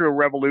Industrial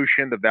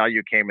Revolution. The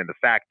value came in the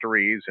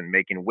factories and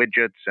making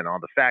widgets and on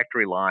the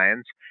factory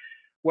lines.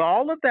 Well,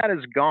 all of that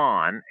is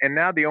gone, and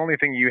now the only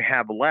thing you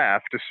have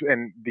left,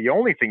 and the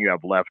only thing you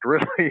have left,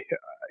 really,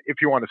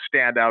 if you want to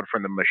stand out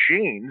from the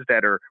machines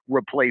that are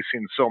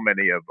replacing so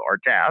many of our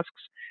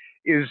tasks,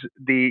 is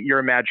your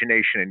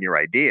imagination and your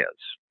ideas.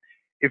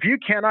 If you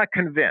cannot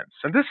convince,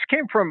 and this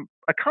came from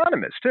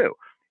economists too,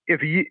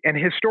 if you and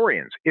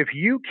historians, if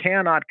you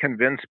cannot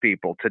convince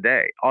people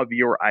today of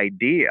your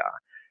idea,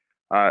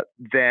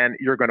 then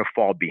you're going to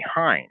fall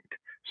behind.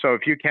 So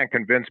if you can't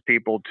convince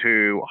people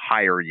to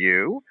hire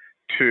you,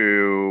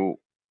 to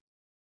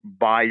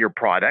buy your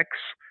products,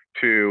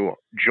 to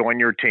join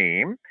your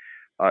team,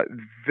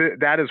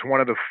 that is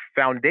one of the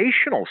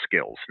foundational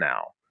skills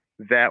now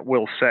that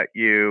will set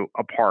you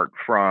apart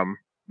from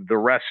the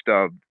rest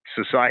of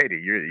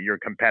society, your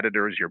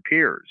competitors, your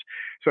peers.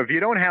 So if you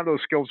don't have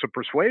those skills of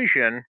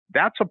persuasion,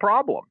 that's a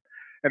problem.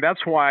 And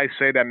that's why I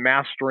say that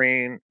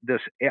mastering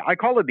this, I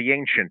call it the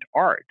ancient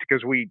art,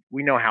 because we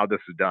know how this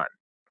is done.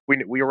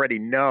 We already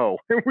know,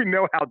 we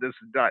know how this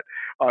is done.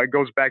 It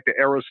goes back to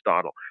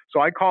Aristotle. So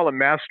I call it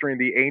mastering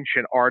the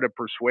ancient art of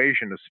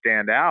persuasion to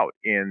stand out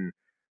in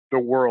the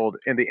world,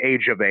 in the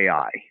age of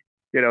AI,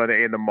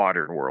 in the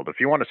modern world. If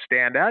you want to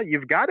stand out,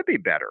 you've got to be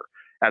better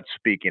at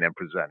speaking and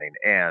presenting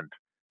and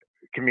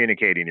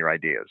communicating your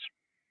ideas.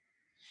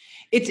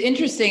 It's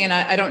interesting, and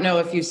I don't know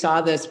if you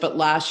saw this, but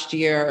last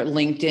year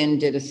LinkedIn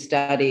did a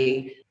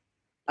study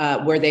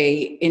where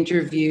they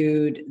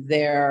interviewed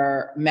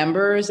their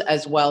members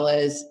as well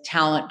as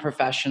talent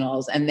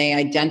professionals, and they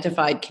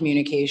identified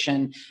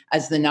communication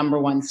as the number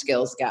one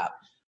skills gap.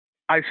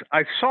 I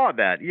saw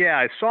that. Yeah,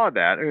 I saw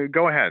that.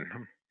 Go ahead.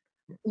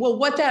 Well,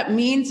 what that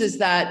means is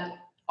that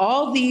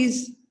all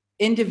these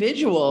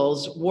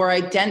individuals were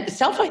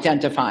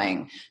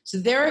self-identifying. So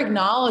they're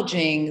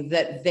acknowledging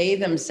that they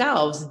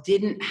themselves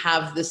didn't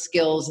have the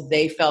skills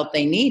they felt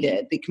they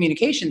needed, the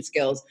communication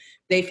skills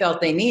they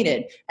felt they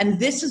needed. And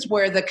this is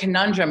where the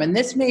conundrum, and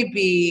this may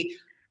be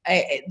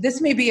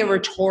a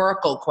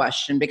rhetorical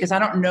question, because I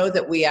don't know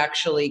that we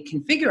actually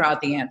can figure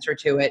out the answer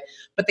to it.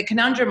 But the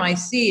conundrum I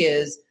see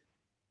is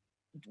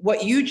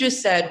what you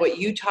just said, what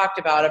you talked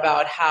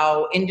about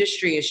how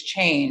industry has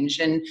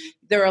changed. And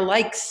there are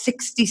like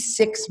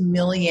 66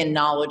 million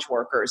knowledge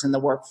workers in the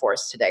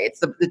workforce today. It's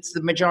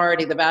the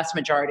majority, the vast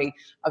majority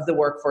of the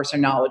workforce are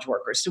knowledge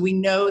workers. So we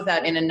know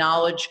that in a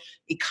knowledge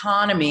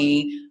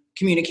economy,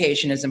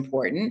 communication is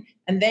important.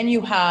 And then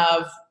you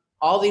have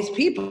all these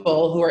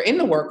people who are in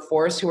the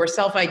workforce who are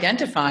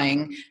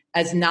self-identifying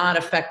as not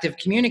effective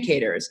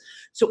communicators.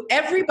 So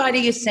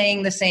everybody is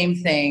saying the same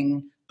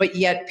thing, but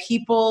yet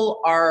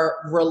people are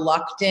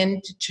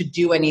reluctant to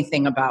do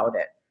anything about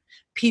it.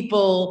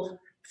 People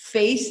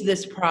face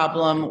this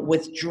problem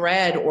with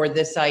dread or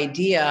this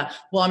idea,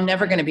 well, I'm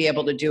never going to be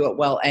able to do it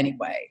well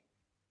anyway.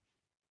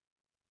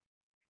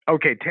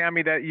 Okay,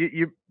 Tammy,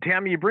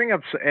 you bring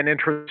up an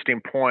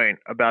interesting point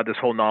about this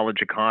whole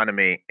knowledge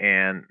economy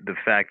and the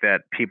fact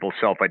that people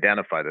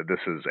self-identify that this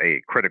is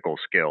a critical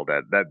skill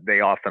that they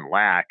often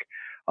lack.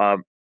 I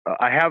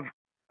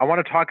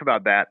want to talk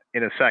about that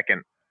in a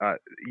second.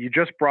 You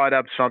just brought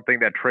up something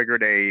that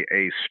triggered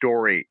a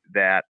story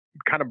that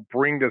kind of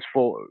brings it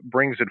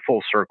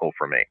full circle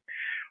for me.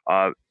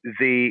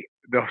 The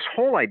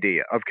whole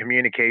idea of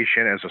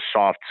communication as a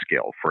soft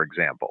skill, for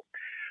example,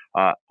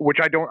 which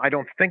I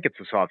don't think it's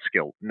a soft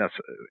skill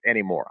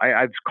anymore.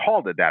 I've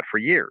called it that for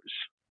years.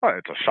 Oh,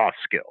 it's a soft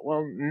skill.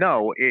 Well,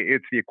 no,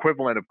 it's the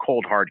equivalent of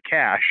cold hard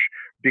cash,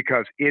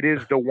 because it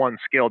is the one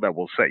skill that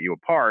will set you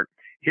apart.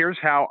 Here's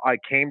how I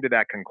came to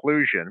that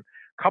conclusion.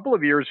 A couple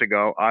of years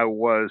ago, I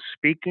was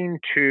speaking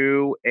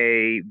to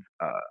a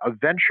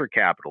venture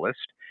capitalist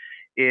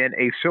in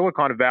a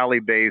Silicon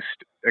Valley-based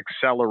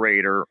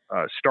accelerator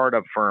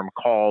startup firm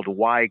called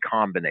Y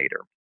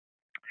Combinator.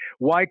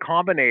 Y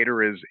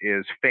Combinator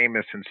is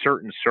famous in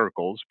certain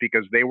circles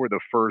because they were the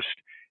first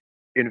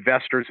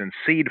investors and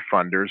seed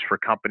funders for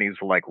companies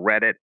like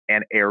Reddit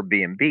and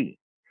Airbnb.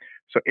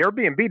 So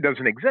Airbnb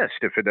doesn't exist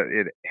if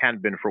it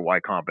hadn't been for Y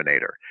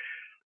Combinator.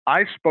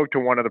 I spoke to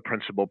one of the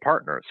principal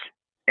partners,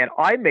 and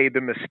I made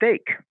the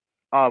mistake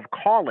of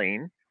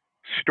calling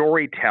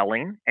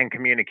storytelling and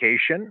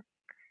communication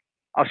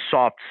a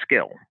soft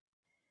skill.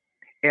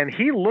 And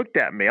he looked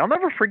at me. I'll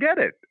never forget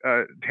it,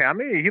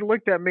 Tammy. He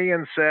looked at me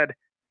and said,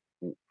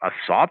 a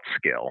soft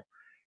skill?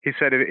 He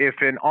said, if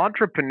an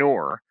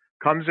entrepreneur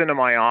comes into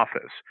my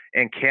office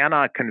and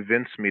cannot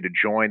convince me to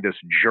join this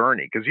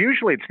journey, because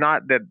usually it's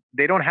not that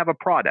they don't have a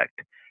product.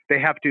 They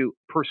have to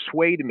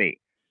persuade me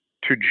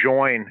to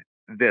join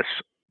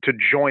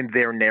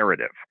their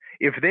narrative.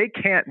 If they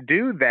can't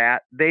do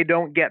that, they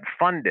don't get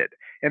funded.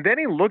 And then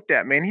he looked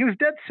at me and he was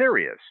dead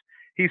serious.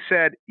 He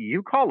said,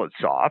 you call it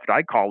soft,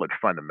 I call it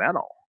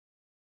fundamental.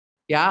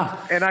 Yeah.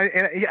 And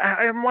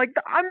I'm like,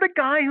 I'm the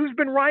guy who's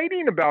been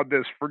writing about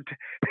this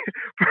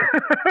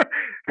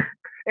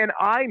and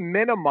I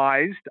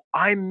minimized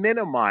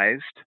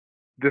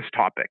this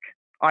topic.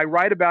 I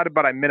write about it,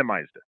 but I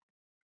minimized it.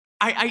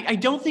 I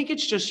don't think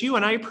it's just you,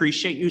 and I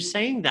appreciate you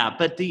saying that.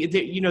 But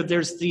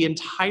there's the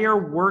entire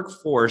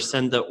workforce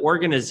and the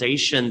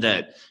organization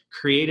that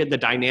created the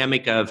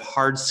dynamic of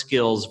hard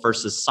skills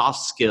versus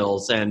soft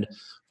skills. And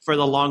for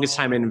the longest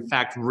time, and in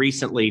fact,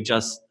 recently,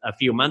 just a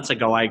few months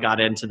ago, I got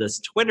into this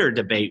Twitter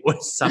debate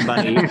with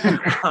somebody.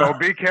 So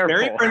be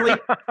careful.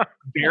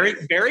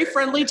 Very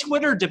friendly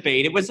Twitter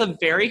debate. It was a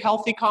very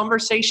healthy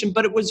conversation,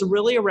 but it was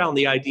really around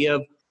the idea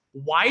of,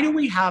 why do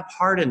we have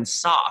hard and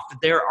soft?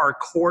 There are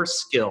core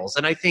skills.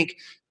 And I think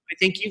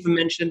you've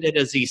mentioned it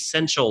as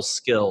essential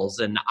skills,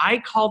 and I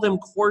call them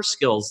core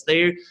skills.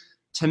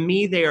 To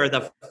me, they are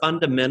the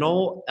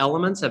fundamental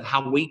elements of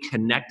how we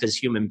connect as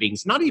human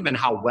beings, not even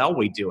how well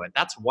we do it.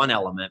 That's one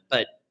element.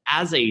 But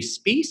as a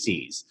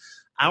species,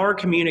 our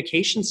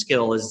communication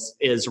skill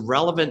is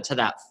relevant to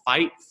that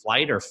fight,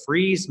 flight, or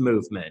freeze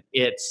movement.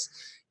 It's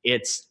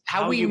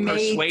how you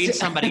persuade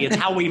somebody. It's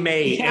how we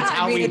mate. Yeah, it's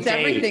how we it's date.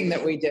 Everything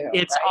that we do.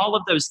 It's right? all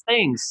of those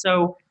things.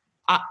 So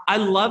I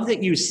love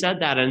that you said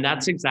that. And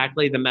that's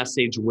exactly the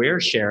message we're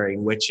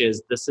sharing, which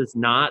is, this is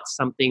not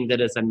something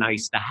that is a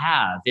nice to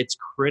have. It's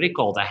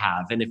critical to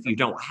have. And if you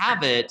don't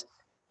have it,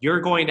 you're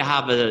going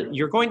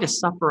to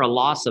suffer a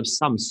loss of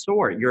some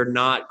sort. You're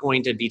not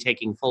going to be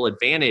taking full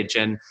advantage.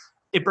 And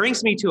it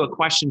brings me to a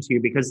question to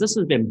you, because this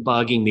has been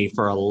bugging me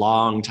for a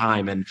long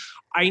time. And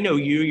I know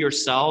you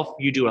yourself,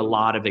 you do a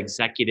lot of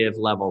executive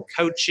level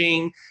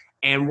coaching.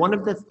 And one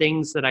of the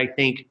things that I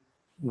think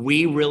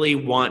we really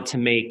want to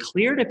make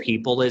clear to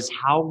people is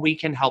how we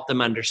can help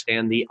them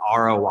understand the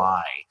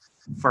ROI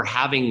for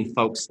having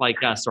folks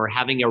like us, or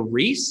having a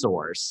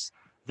resource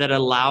that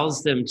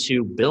allows them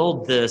to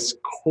build this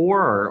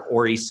core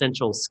or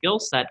essential skill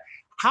set.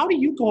 How do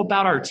you go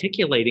about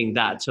articulating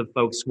that to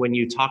folks when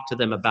you talk to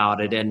them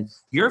about it? And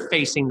you're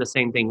facing the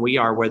same thing we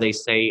are, where they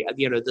say,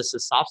 this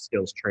is soft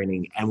skills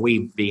training, and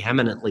we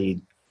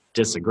vehemently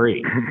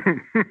disagree.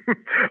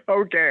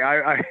 Okay,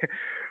 I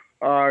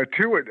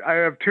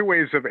have two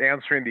ways of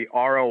answering the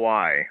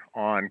ROI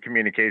on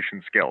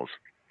communication skills.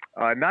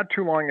 Not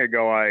too long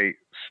ago, I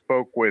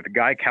spoke with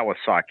Guy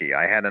Kawasaki.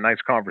 I had a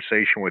nice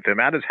conversation with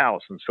him at his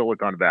house in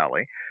Silicon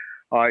Valley.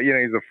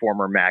 He's a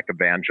former Mac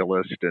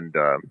evangelist and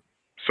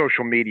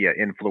social media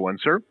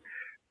influencer.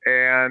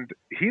 And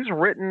he's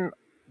written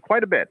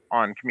quite a bit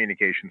on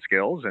communication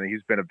skills, and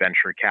he's been a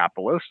venture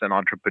capitalist and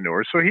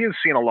entrepreneur. So he has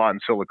seen a lot in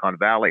Silicon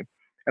Valley.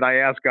 And I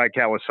asked Guy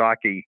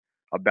Kawasaki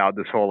about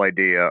this whole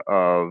idea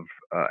of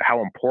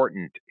how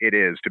important it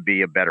is to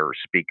be a better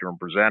speaker and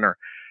presenter.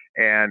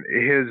 And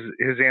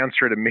his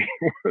answer to me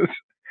was,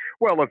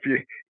 well,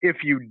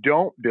 if you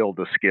don't build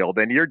a skill,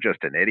 then you're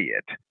just an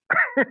idiot.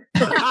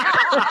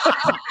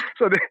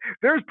 So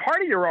there's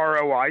part of your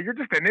ROI. You're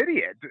just an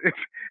idiot. It's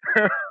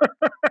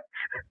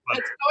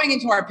going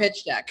into our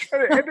pitch deck.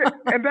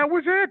 and that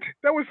was it.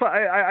 That was,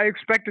 I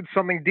expected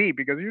something deep,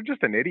 because you're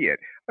just an idiot.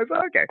 I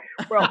thought, okay,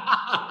 well,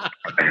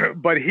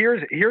 but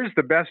here's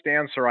the best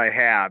answer I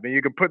have, and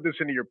you can put this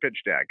into your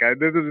pitch deck.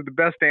 This is the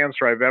best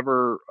answer I've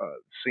ever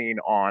seen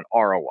on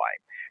ROI,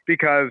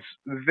 because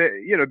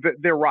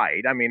they're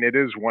right. I mean,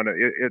 it's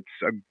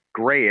a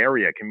gray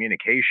area,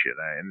 communication,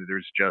 and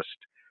there's just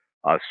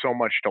so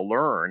much to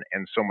learn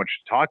and so much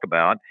to talk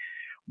about.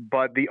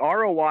 But the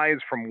ROI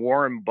is from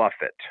Warren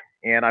Buffett,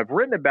 and I've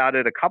written about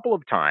it a couple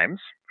of times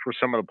for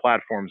some of the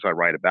platforms I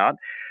write about,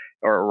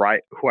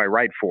 who I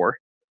write for.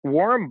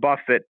 Warren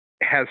Buffett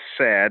has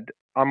said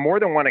on more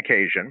than one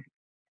occasion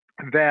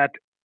that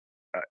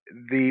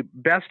the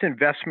best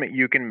investment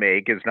you can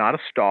make is not a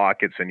stock,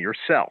 it's in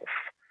yourself.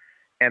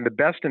 And the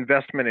best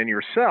investment in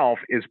yourself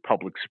is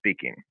public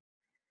speaking.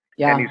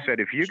 Yeah. And he said,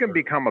 if you can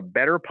become a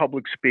better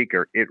public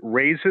speaker, it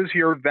raises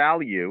your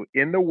value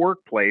in the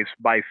workplace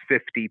by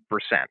 50%.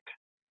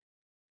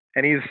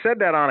 And he's said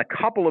that on a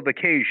couple of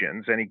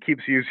occasions, and he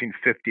keeps using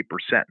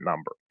 50%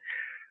 number.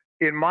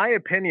 In my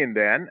opinion,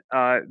 then,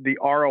 the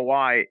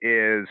ROI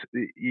is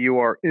you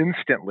are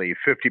instantly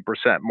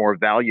 50% more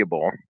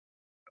valuable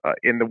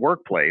in the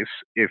workplace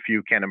if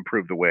you can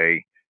improve the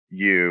way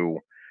you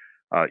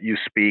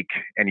speak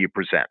and you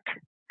present.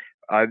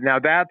 Now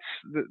that's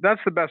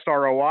the best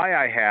ROI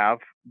I have,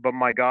 but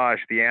my gosh,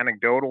 the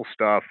anecdotal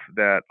stuff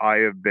that I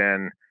have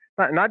been,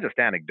 not just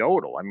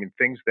anecdotal, I mean,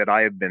 things that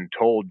I have been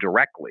told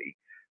directly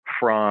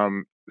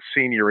from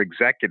senior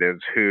executives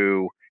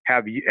who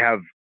have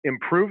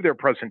improved their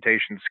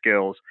presentation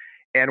skills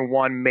and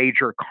won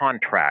major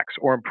contracts,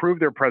 or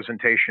improved their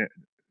presentation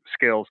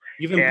skills.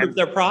 You've improved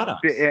their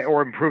product.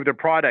 Or improved their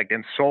product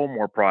and sold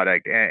more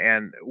product,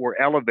 and were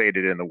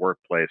elevated in the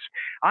workplace.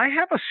 I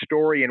have a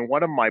story in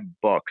one of my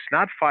books,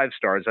 not 5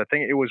 stars. I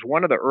think it was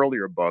one of the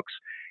earlier books,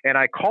 and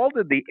I called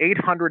it the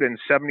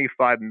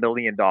 $875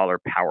 million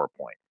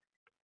PowerPoint.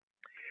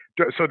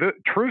 So the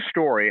true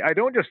story, I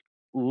don't just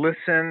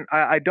listen.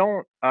 I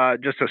don't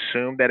just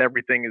assume that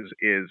everything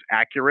is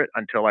accurate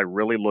until I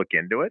really look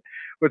into it.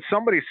 But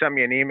somebody sent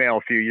me an email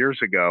a few years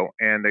ago,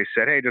 and they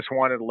said, hey, just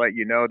wanted to let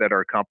you know that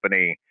our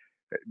company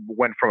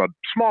went from a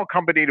small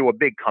company to a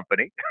big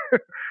company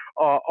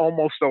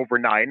almost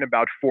overnight, in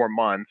about 4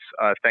 months,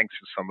 thanks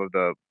to some of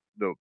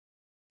the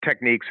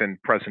techniques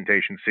and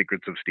presentation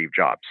secrets of Steve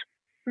Jobs.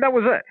 And that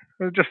was it.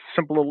 It was just a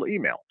simple little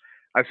email.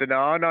 I said,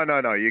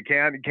 no, you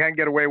can't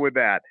get away with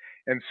that.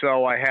 And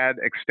so I had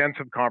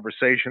extensive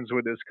conversations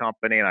with this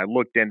company, and I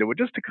looked into it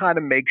just to kind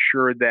of make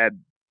sure that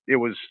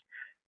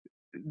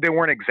they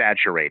weren't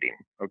exaggerating.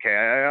 Okay,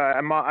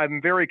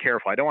 I'm very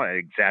careful. I don't want to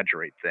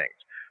exaggerate things.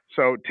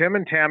 So Tim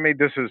and Tammy,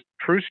 this is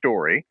true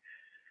story.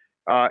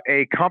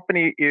 A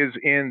company is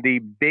in the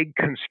big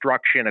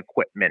construction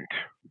equipment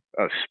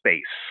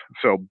space.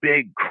 So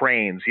big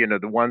cranes,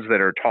 the ones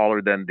that are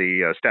taller than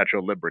the Statue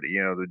of Liberty,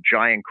 the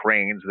giant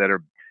cranes that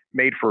are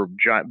made for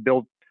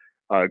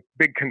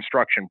big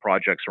construction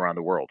projects around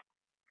the world.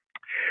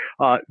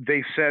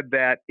 They said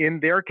that in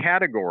their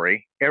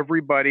category,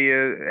 everybody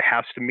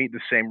has to meet the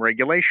same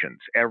regulations.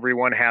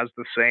 Everyone has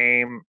the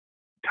same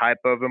type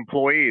of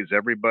employees.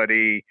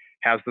 Everybody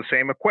has the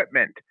same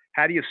equipment.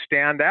 How do you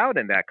stand out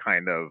in that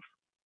kind of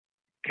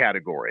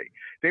category?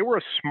 They were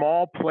a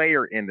small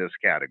player in this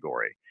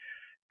category.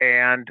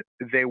 And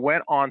they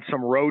went on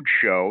some road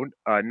show,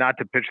 not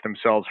to pitch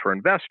themselves for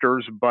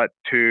investors, but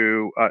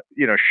to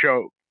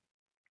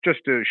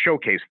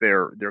showcase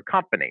their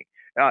company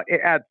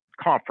at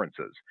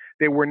conferences.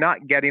 They were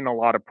not getting a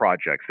lot of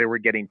projects. They were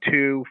getting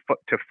 $2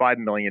 to $5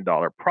 million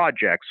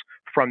projects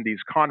from these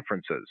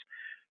conferences.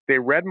 They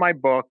read my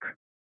book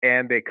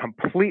and they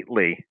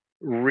completely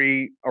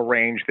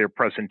rearranged their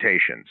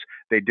presentations.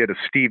 They did a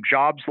Steve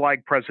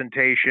Jobs-like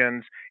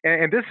presentations,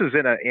 and this is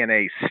in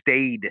a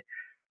staid,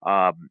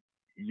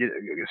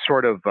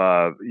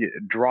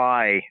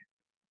 dry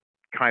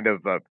kind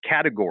of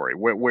category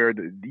where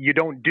you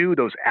don't do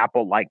those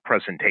Apple-like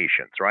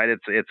presentations, right?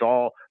 It's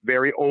all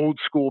very old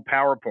school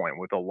PowerPoint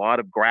with a lot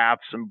of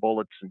graphs and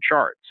bullets and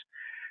charts.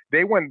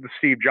 They went the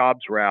Steve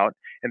Jobs route,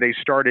 and they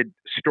started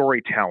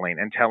storytelling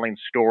and telling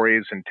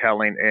stories and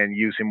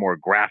using more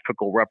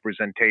graphical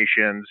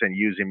representations and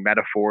using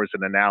metaphors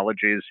and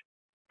analogies.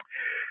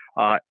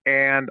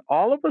 And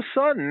all of a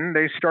sudden,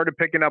 they started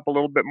picking up a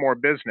little bit more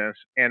business.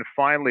 And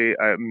finally,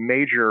 a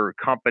major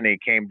company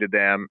came to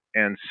them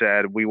and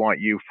said, we want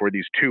you for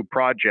these 2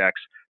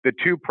 projects. The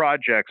 2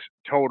 projects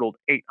totaled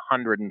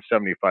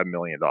 $875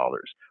 million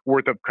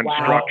worth of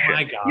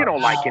construction, wow,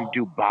 like in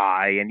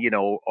Dubai and,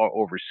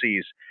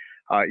 overseas,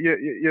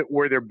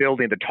 where they're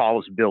building the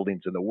tallest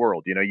buildings in the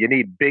world. You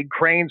need big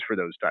cranes for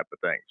those type of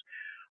things.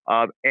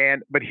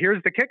 But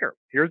here's the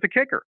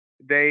kicker.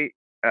 They,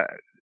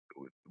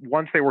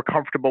 once they were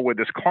comfortable with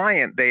this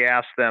client, they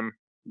asked them,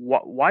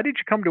 why did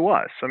you come to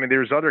us? I mean,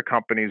 there's other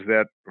companies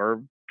that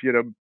are,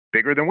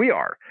 bigger than we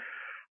are.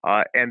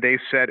 And they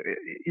said,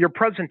 your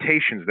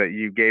presentations that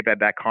you gave at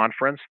that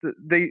conference,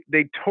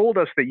 they told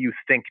us that you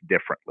think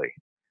differently.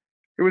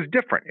 It was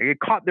different. It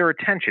caught their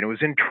attention. It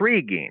was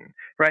intriguing,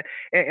 right?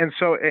 And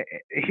so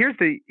here's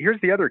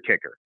the other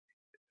kicker.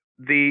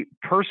 The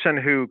person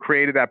who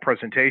created that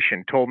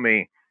presentation told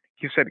me,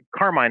 he said,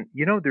 Carmine,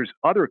 there's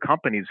other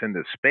companies in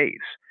this space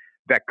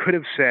that could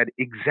have said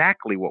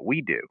exactly what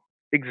we do.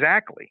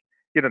 Exactly.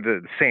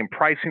 The same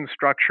pricing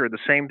structure, the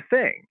same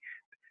thing.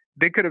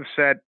 They could have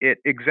said it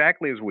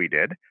exactly as we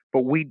did,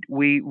 but we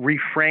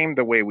reframed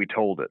the way we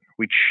told it.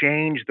 We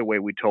changed the way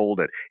we told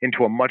it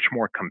into a much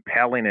more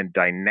compelling and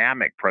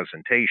dynamic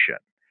presentation.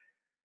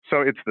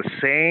 So it's the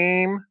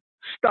same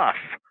stuff,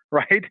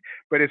 right?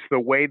 But it's the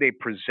way they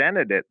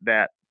presented it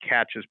that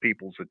catches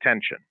people's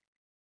attention.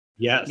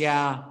 Yes.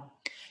 Yeah.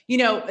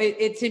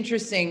 It's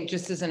interesting,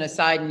 just as an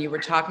aside, and you were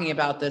talking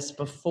about this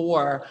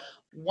before,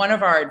 one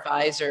of our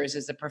advisors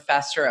is a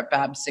professor at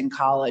Babson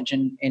College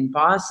in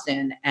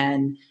Boston,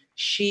 and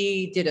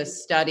she did a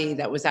study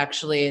that was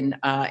actually in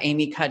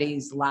Amy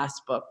Cuddy's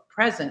last book,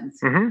 Presence.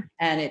 Mm-hmm.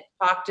 And it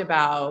talked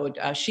about,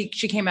 she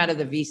came out of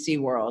the VC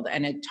world,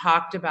 and it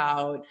talked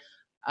about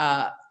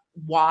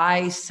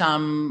why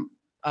some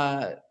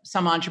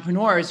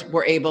entrepreneurs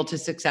were able to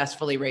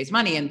successfully raise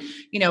money. And,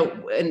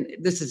 and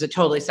this is a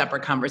totally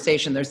separate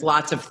conversation. There's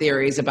lots of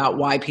theories about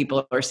why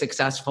people are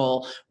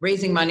successful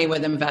raising money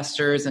with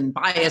investors and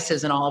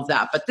biases and all of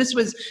that. But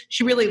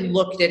she really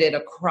looked at it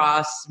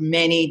across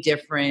many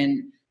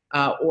different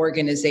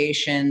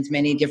organizations,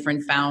 many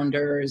different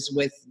founders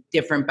with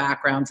different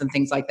backgrounds and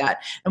things like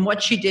that. And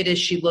what she did is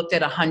she looked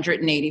at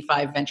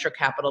 185 venture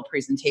capital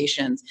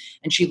presentations,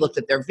 and she looked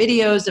at their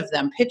videos of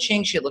them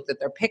pitching. She looked at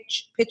their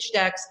pitch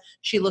decks.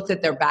 She looked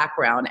at their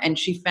background, and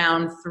she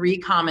found 3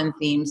 common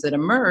themes that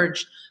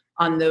emerged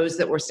on those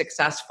that were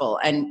successful.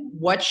 And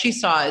what she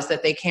saw is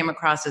that they came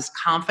across as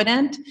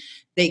confident,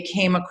 they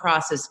came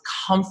across as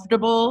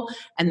comfortable,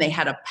 and they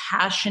had a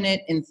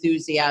passionate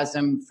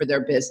enthusiasm for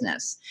their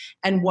business.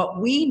 And what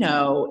we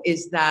know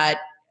is that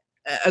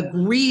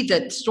agree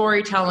that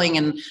storytelling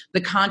and the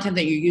content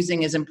that you're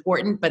using is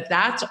important, but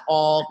that's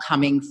all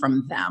coming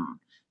from them.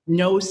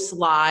 No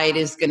slide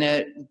is going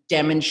to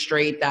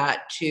demonstrate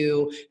that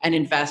to an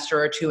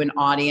investor or to an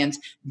audience.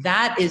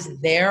 That is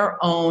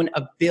their own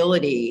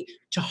ability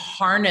to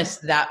harness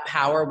that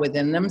power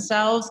within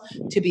themselves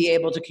to be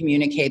able to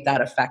communicate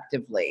that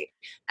effectively.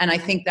 And I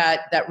think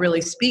that really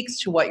speaks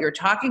to what you're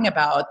talking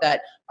about,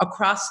 that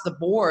across the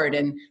board,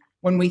 and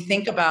when we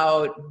think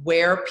about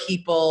where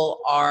people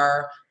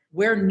are,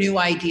 where new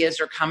ideas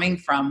are coming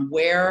from,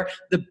 where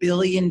the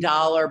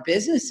billion-dollar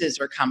businesses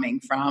are coming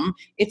from,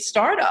 it's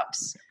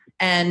startups.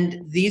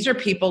 And these are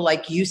people,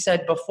 like you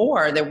said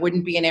before, there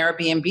wouldn't be an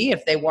Airbnb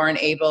if they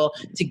weren't able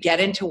to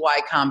get into Y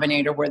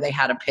Combinator where they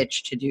had a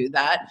pitch to do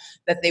that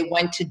they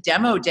went to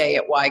demo day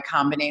at Y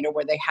Combinator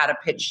where they had a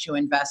pitch to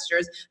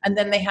investors, and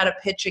then they had a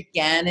pitch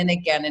again and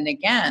again and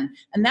again.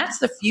 And that's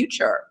the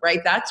future,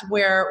 right? That's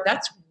where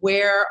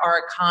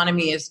our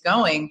economy is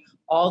going.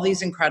 All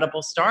these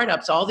incredible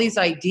startups, all these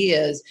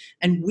ideas.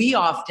 And we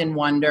often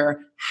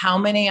wonder how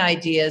many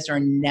ideas are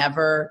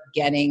never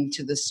getting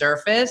to the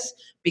surface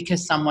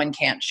because someone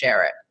can't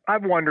share it.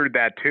 I've wondered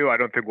that too. I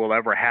don't think we'll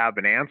ever have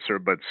an answer,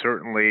 but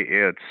certainly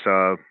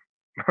it's,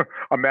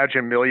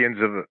 imagine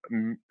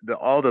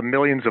all the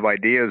millions of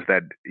ideas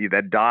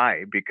that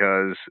die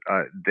because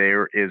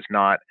there is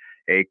not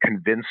a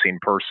convincing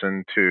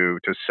person to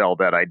sell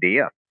that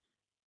idea.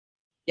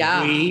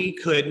 Yeah. We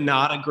could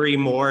not agree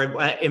more.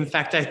 In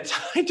fact,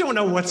 I don't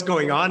know what's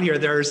going on here.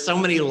 There are so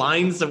many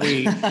lines that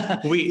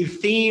we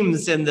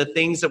themes and the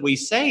things that we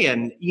say.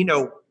 And,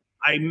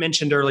 I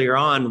mentioned earlier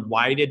on,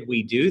 why did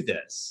we do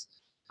this?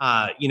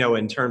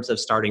 In terms of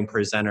starting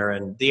Presenter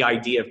and the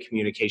idea of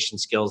communication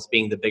skills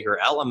being the bigger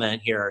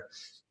element here.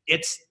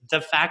 It's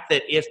the fact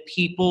that if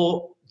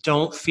people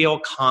don't feel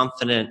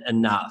confident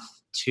enough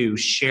to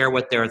share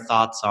what their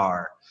thoughts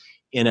are,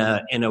 in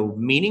a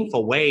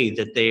meaningful way,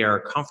 that they are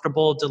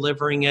comfortable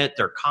delivering it,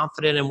 they're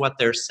confident in what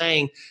they're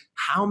saying,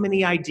 how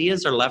many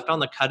ideas are left on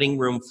the cutting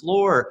room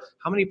floor?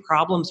 How many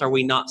problems are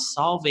we not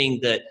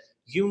solving that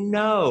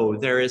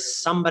there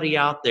is somebody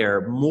out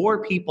there,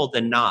 more people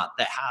than not,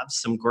 that have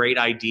some great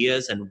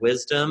ideas and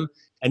wisdom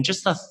and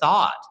just a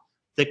thought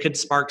that could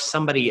spark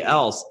somebody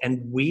else.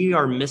 And we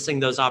are missing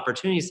those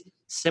opportunities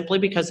simply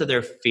because of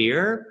their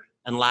fear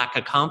and lack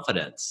of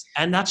confidence.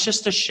 And that's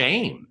just a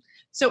shame.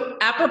 So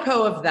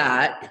apropos of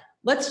that,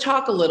 let's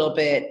talk a little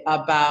bit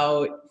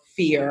about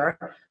fear.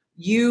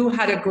 You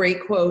had a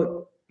great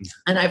quote,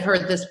 and I've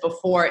heard this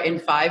before in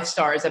 5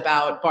 Stars,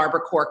 about Barbara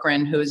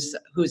Corcoran, who's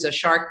a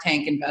Shark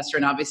Tank investor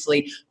and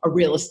obviously a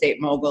real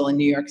estate mogul in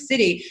New York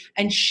City.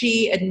 And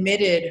she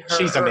admitted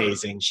she's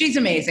amazing. She's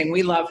amazing.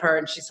 We love her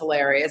and she's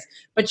hilarious.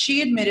 But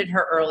she admitted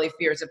her early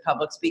fears of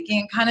public speaking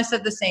and kind of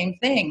said the same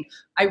thing.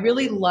 I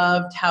really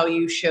loved how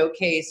you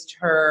showcased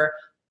her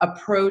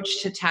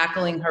approach to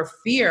tackling her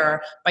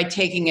fear by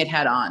taking it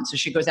head on. So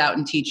she goes out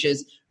and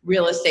teaches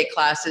real estate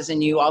classes,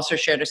 and you also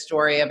shared a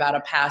story about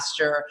a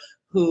pastor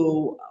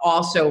who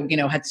also,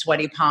 had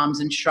sweaty palms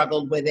and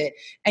struggled with it.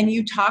 And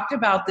you talked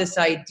about this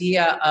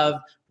idea of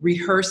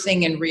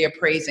rehearsing and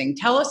reappraising.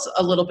 Tell us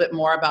a little bit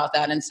more about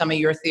that and some of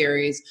your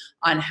theories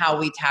on how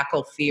we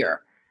tackle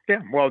fear.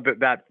 Yeah, well,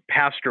 that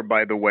pastor,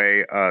 by the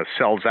way,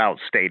 sells out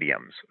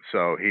stadiums.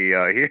 So he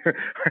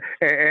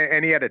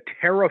and he had a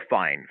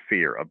terrifying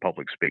fear of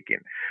public speaking.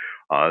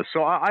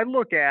 So I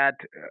look at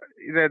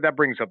that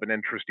brings up an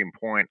interesting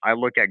point. I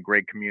look at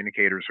great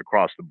communicators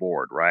across the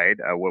board, right?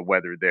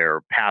 Whether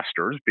they're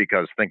pastors,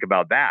 because think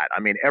about that. I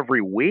mean,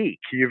 every week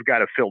you've got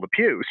to fill the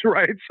pews,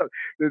 right? So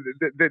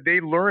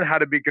they learn how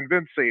to be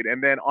convincing,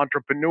 and then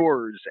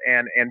entrepreneurs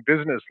and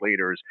business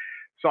leaders.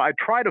 So I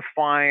try to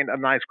find a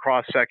nice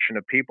cross section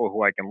of people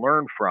who I can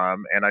learn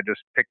from, and I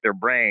just pick their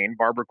brain.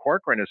 Barbara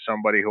Corcoran is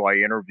somebody who I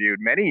interviewed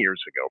many years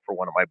ago for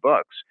one of my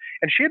books,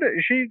 and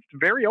she's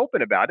very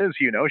open about it. As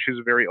you know, she's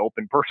a very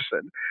open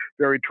person,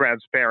 very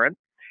transparent,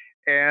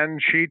 and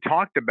she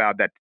talked about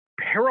that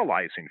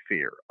paralyzing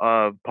fear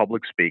of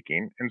public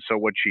speaking. And so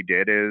what she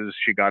did is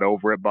she got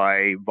over it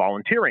by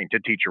volunteering to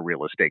teach a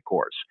real estate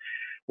course.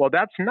 Well,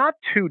 that's not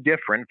too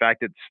different. In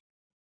fact, it's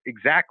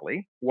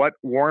exactly what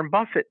Warren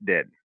Buffett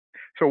did.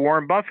 So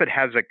Warren Buffett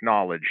has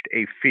acknowledged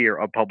a fear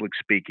of public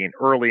speaking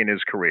early in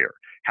his career.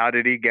 How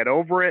did he get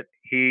over it?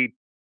 He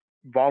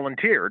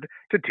volunteered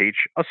to teach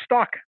a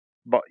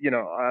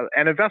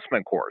an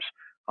investment course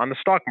on the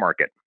stock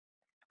market.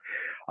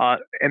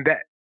 And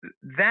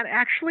that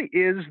actually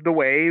is the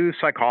way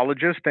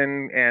psychologists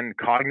and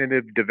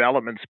cognitive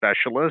development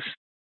specialists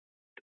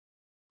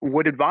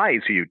would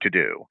advise you to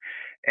do.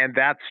 And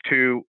that's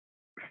to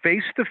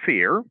face the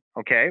fear,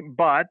 okay,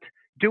 but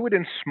do it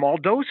in small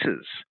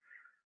doses.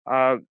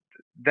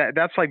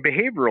 That's like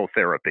behavioral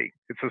therapy.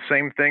 It's the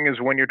same thing as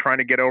when you're trying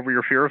to get over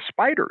your fear of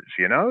spiders.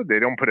 They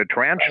don't put a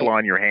tarantula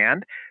on your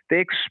hand. They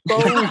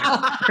expose,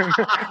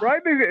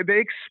 right? They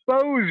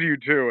expose you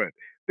to it.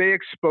 They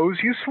expose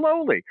you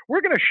slowly.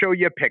 We're going to show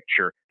you a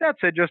picture. That's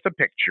it, just a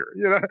picture.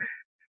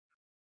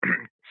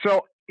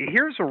 So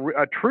here's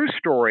a true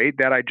story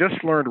that I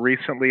just learned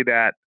recently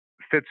that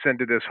fits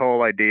into this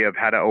whole idea of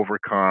how to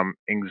overcome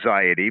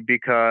anxiety,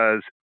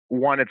 because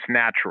one, it's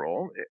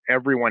natural.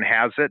 Everyone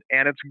has it,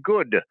 and it's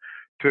good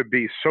to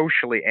be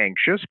socially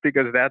anxious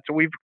because that's what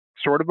we've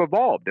sort of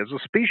evolved as a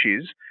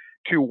species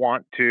to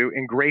want to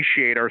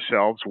ingratiate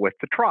ourselves with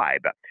the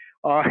tribe.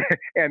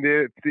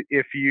 And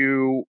if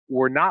you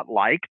were not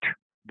liked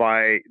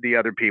by the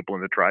other people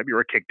in the tribe, you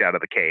were kicked out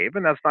of the cave,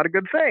 and that's not a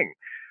good thing.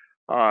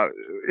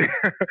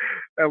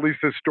 at least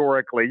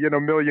historically,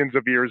 millions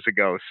of years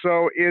ago.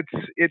 So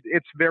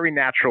it's very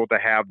natural to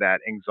have that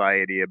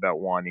anxiety about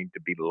wanting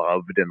to be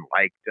loved and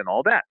liked and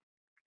all that.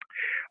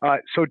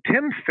 So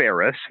Tim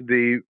Ferriss,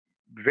 the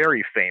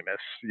very famous,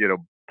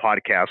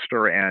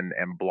 podcaster and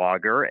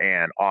blogger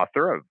and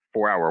author of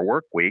 4 Hour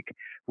Work Week,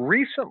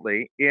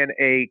 recently in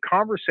a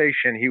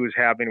conversation he was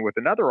having with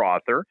another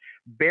author,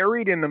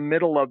 buried in the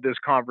middle of this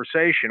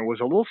conversation was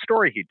a little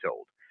story he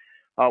told.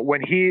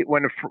 When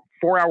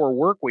 4 Hour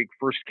Work Week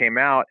first came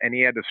out and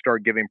he had to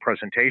start giving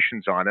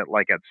presentations on it,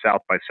 like at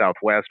South by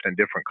Southwest and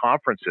different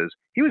conferences,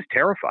 he was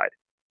terrified.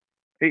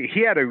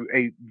 He had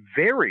a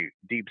very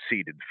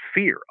deep-seated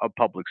fear of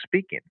public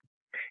speaking.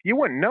 You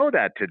wouldn't know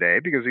that today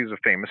because he's a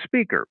famous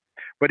speaker,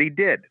 but he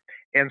did.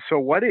 And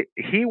so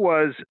he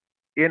was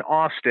in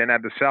Austin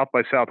at the South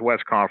by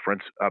Southwest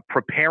conference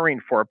preparing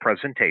for a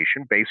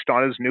presentation based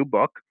on his new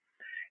book.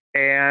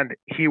 And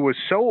he was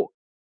so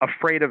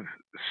afraid of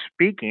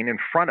speaking in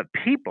front of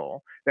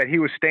people that he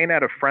was staying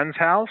at a friend's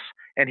house,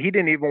 and he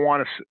didn't even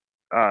want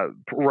to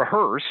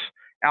rehearse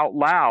out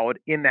loud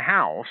in the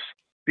house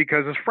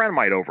because his friend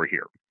might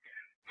overhear.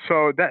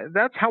 So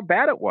that's how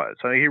bad it was.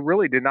 I mean, he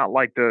really did not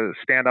like to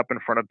stand up in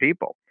front of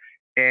people.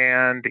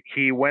 And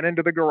he went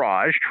into the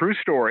garage, true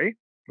story.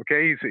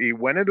 Okay, he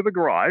went into the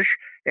garage,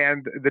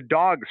 and the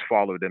dogs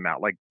followed him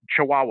out, like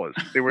chihuahuas.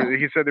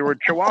 He said they were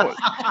chihuahuas.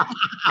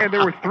 And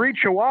there were 3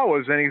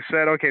 chihuahuas, and he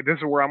said, okay, this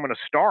is where I'm going to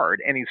start.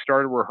 And he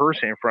started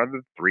rehearsing in front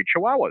of the 3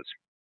 chihuahuas.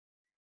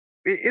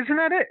 Isn't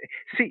that it?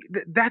 See,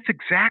 that's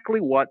exactly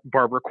what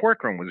Barbara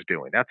Corcoran was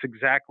doing. That's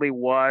exactly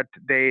what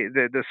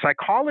the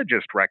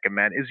psychologists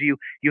recommend is you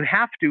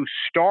have to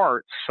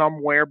start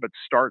somewhere, but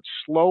start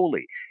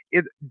slowly.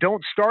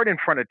 Don't start in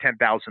front of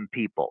 10,000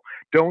 people.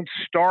 Don't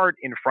start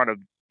in front of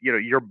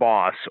your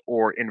boss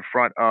or in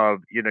front of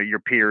your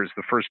peers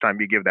the first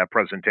time you give that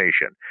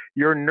presentation.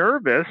 You're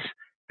nervous.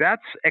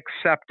 That's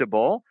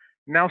acceptable.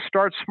 Now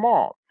start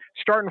small.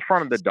 Start in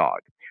front of the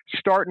dog.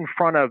 Start in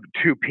front of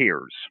 2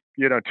 peers,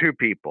 2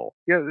 people.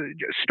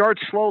 Start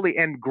slowly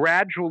and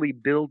gradually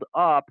build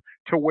up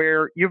to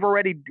where you've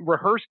already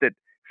rehearsed it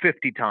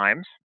 50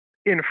 times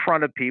in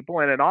front of people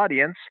and an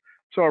audience.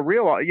 So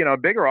a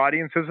bigger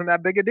audience isn't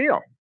that big a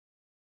deal.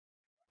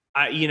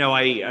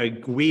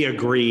 We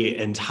agree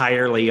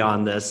entirely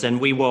on this,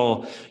 and we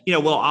will,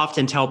 we'll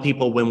often tell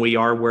people when we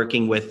are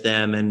working with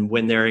them and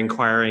when they're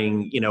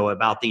inquiring,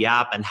 about the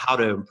app and how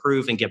to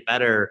improve and get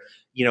better,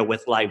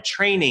 with live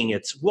training.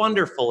 It's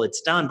wonderful,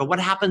 it's done, but what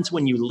happens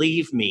when you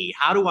leave me?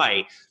 How do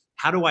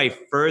I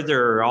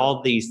further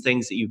all these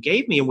things that you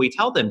gave me? And we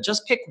tell them,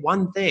 just pick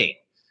one thing.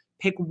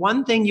 Pick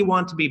one thing you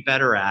want to be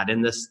better at.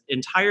 And this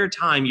entire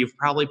time, you've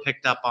probably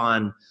picked up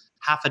on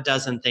half a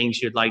dozen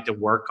things you'd like to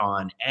work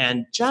on,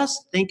 and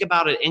just think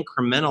about it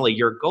incrementally.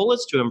 Your goal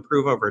is to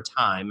improve over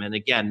time. And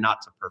again,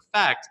 not to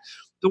perfect,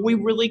 but we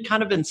really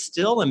kind of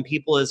instill in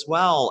people as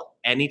well.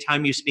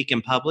 Anytime you speak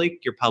in public,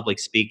 you're public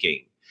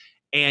speaking.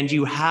 And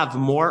you have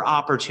more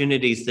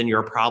opportunities than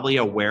you're probably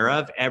aware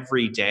of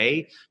every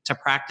day to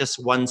practice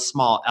one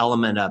small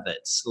element of it,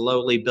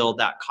 slowly build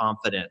that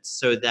confidence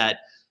so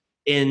that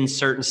in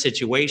certain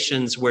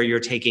situations where you're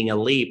taking a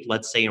leap,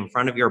 let's say in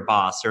front of your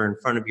boss or in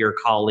front of your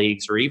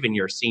colleagues or even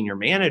your senior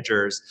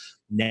managers,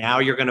 now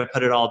you're going to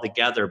put it all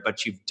together,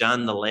 but you've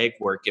done the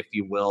legwork, if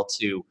you will,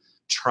 to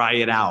try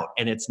it out.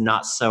 And it's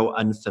not so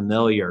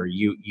unfamiliar.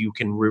 You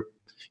can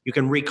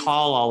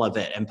recall all of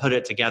it and put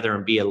it together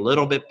and be a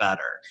little bit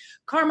better.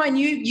 Carmine,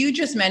 you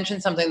just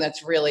mentioned something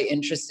that's really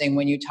interesting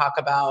when you talk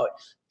about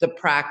the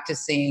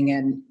practicing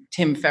and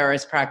Tim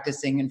Ferriss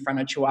practicing in front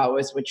of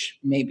chihuahuas, which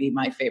may be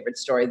my favorite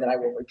story that I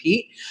will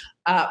repeat.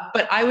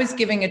 But I was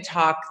giving a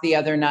talk the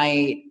other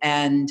night,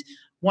 and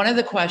one of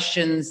the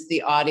questions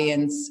the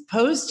audience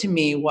posed to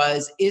me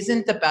was,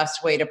 isn't the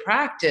best way to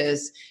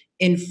practice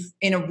in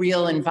a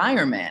real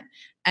environment?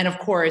 And of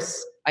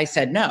course, I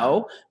said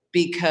no,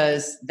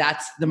 because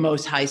that's the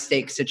most high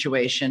stakes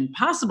situation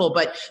possible.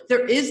 But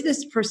there is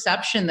this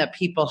perception that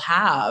people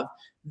have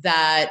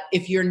that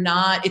if you're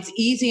not, it's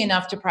easy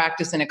enough to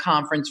practice in a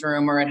conference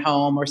room or at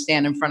home or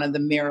stand in front of the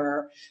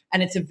mirror.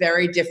 And it's a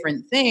very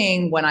different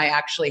thing when I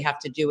actually have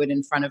to do it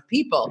in front of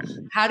people.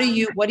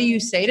 What do you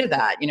say to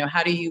that?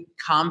 How do you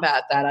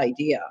combat that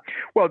idea?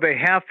 Well, they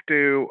have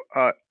to,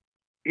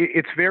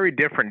 it's very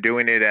different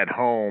doing it at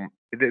home.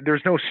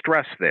 There's no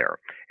stress there.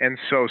 And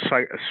so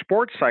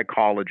sports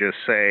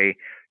psychologists say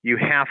you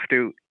have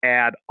to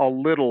add a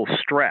little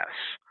stress.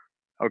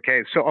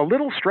 Okay, so a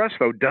little stress,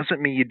 though, doesn't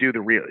mean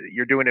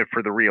you're doing it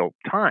for the real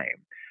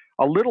time.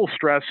 A little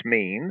stress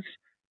means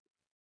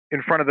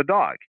in front of the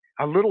dog.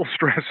 A little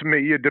stress,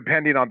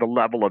 depending on the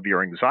level of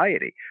your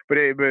anxiety, but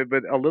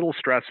a little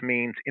stress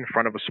means in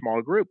front of a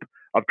small group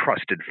of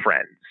trusted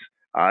friends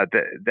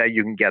that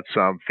you can get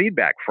some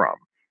feedback from.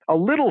 A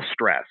little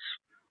stress,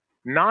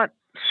 not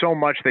so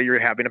much that you're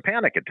having a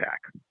panic attack.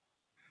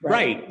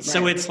 Right.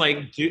 So it's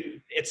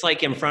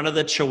like in front of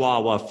the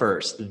Chihuahua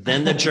first,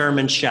 then the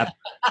German Shepherd,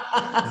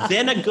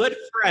 then a good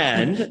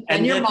friend,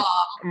 and your mom.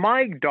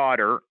 My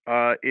daughter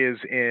is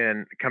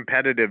in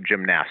competitive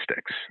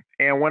gymnastics.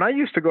 And when I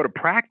used to go to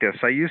practice,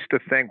 I used to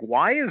think,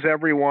 why is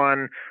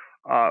everyone,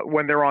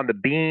 when they're on the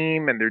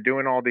beam and they're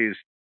doing all these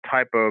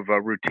type of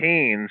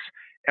routines,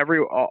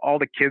 all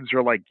the kids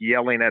are like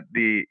yelling at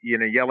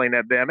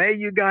them, hey,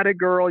 you got it,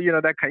 girl,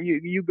 that kind,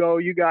 you go,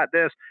 you got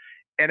this.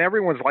 And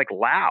everyone's like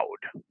loud.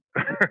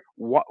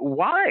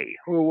 Why?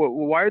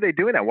 Why are they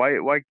doing that?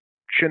 Why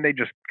shouldn't they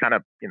just kind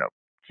of,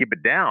 keep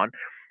it down?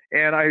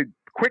 And I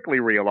quickly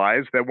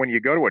realized that when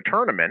you go to a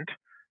tournament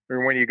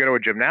or when you go to a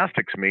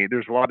gymnastics meet,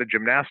 there's a lot of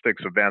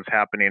gymnastics events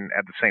happening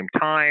at the same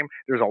time.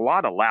 There's a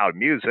lot of loud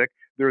music.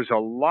 There's a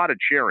lot of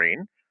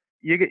cheering.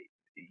 You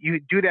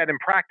do that in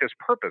practice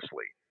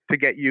purposely to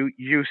get you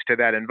used to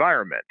that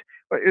environment.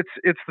 But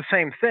it's the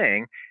same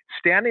thing.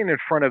 Standing in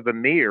front of a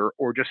mirror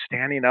or just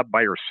standing up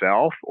by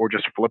yourself or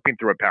just flipping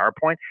through a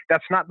PowerPoint,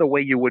 that's not the way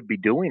you would be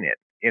doing it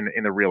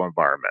in the real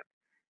environment.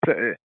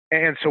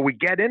 And so we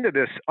get into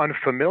this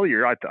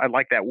unfamiliar, I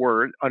like that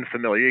word,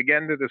 unfamiliar. You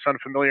get into this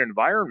unfamiliar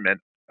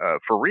environment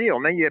for real,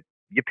 and then you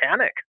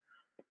panic.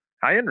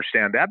 I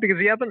understand that because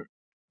you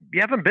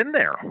haven't been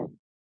there.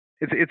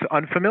 It's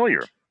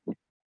unfamiliar.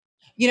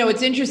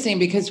 It's interesting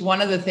because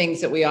one of the things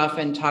that we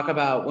often talk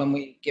about when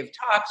we give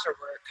talks or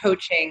we're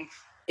coaching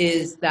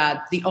is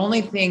that the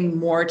only thing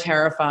more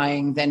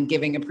terrifying than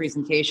giving a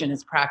presentation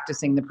is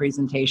practicing the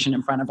presentation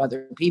in front of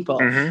other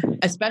people,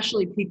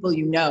 especially people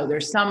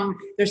There's some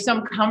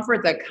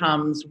comfort that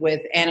comes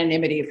with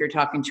anonymity if you're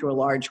talking to a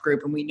large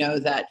group, and we know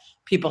that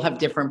people have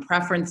different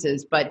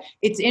preferences. But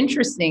it's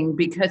interesting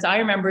because I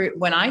remember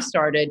when I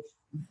started,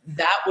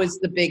 that was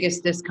the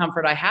biggest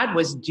discomfort I had,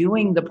 was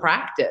doing the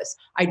practice.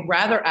 I'd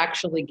rather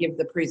actually give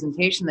the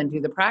presentation than do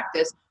the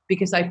practice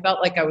because I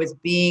felt like I was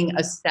being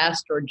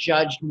assessed or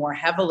judged more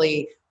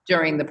heavily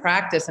during the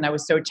practice. And I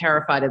was so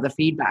terrified of the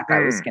feedback I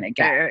was going to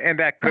get. And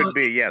that could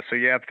be, yeah. So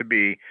you have to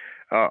be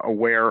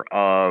aware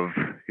of,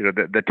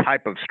 the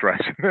type of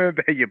stress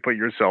that you put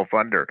yourself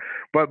under.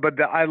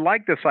 But I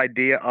like this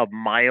idea of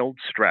mild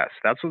stress.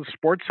 That's what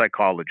sports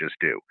psychologists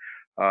do.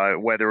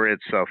 Whether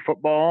it's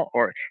football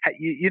or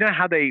you know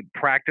how they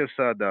practice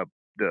the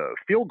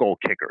field goal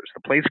kickers,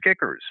 the place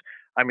kickers.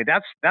 I mean,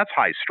 that's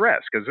high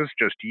stress because it's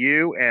just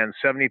you and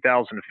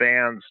 70,000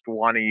 fans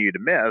wanting you to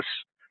miss,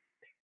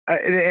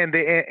 and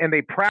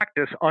they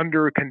practice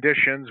under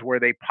conditions where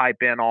they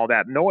pipe in all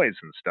that noise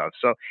and stuff.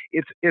 So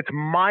it's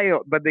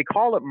mild, but they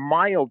call it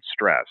mild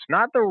stress,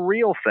 not the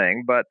real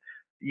thing. But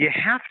you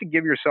have to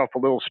give yourself a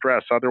little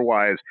stress,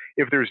 otherwise,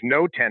 if there's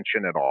no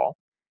tension at all,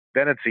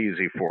 then it's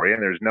easy for you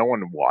and there's no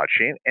one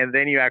watching. And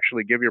then you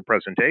actually give your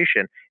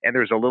presentation and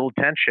there's a little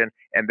tension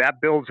and that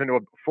builds into a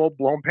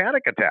full-blown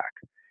panic attack.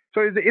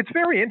 So it's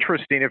very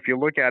interesting if you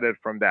look at it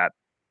from that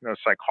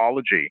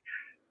psychology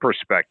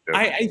perspective.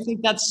 I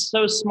think that's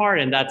so smart.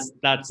 And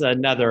that's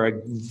another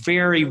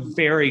very,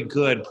 very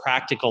good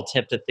practical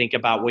tip to think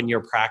about when you're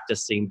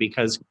practicing,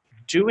 because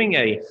doing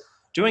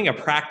a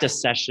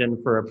practice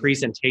session for a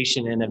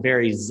presentation in a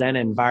very Zen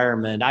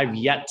environment, I've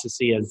yet to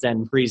see a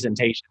Zen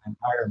presentation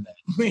environment.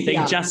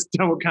 They just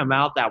don't come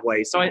out that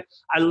way. So I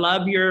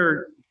love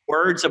your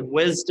words of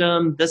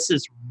wisdom. This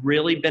has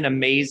really been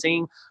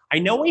amazing. I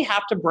know we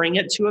have to bring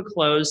it to a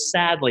close,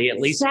 sadly, at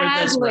least for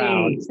this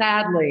round.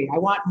 Sadly, I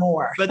want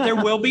more. But there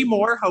will be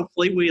more.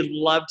 Hopefully, we'd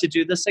love to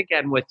do this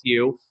again with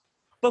you.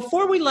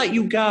 Before we let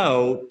you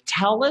go,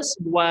 tell us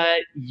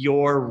what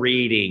you're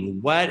reading.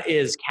 What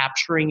is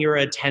capturing your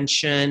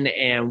attention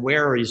and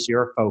where is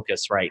your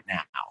focus right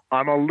now?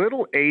 I'm a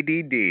little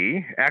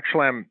ADD.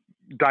 Actually, I'm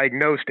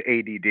diagnosed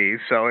ADD.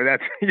 So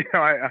that's,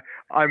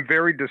 I'm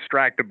very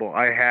distractible.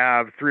 I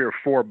have 3 or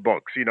 4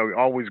 books,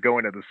 always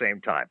going at the same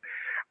time.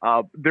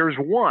 There's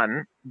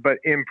one, but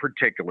in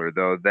particular,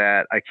 though,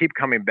 that I keep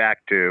coming back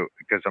to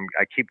because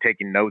I keep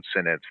taking notes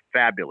in it. It's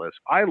fabulous.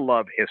 I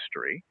love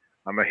history.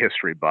 I'm a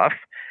history buff.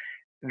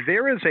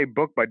 There is a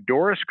book by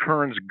Doris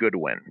Kearns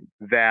Goodwin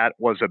that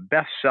was a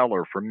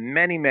bestseller for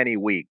many, many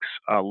weeks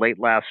late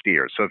last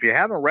year. So if you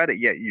haven't read it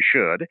yet, you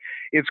should.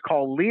 It's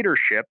called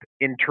Leadership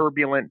in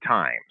Turbulent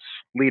Times.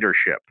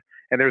 Leadership.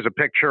 And there's a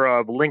picture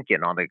of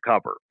Lincoln on the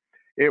cover.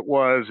 It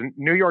was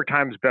New York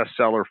Times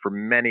bestseller for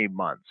many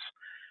months.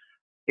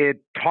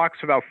 It talks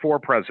about 4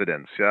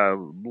 presidents,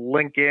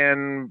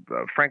 Lincoln,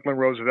 Franklin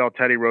Roosevelt,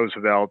 Teddy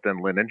Roosevelt,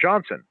 and Lyndon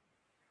Johnson.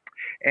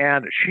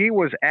 And she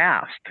was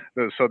asked,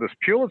 so this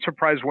Pulitzer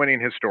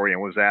Prize-winning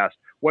historian was asked,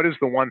 what is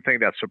the one thing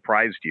that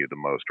surprised you the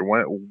most?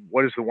 Or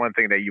what is the one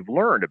thing that you've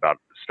learned about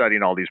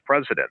studying all these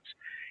presidents?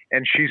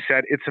 And she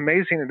said, it's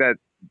amazing that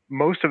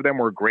most of them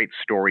were great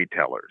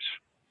storytellers.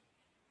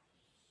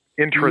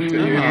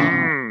 Interesting.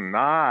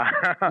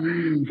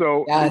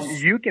 So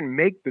yes. You can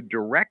make the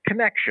direct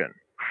connection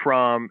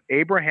from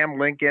Abraham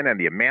Lincoln and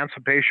the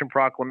Emancipation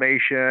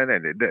Proclamation,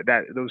 and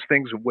those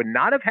things would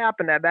not have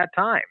happened at that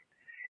time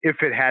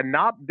if it had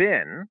not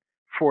been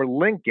for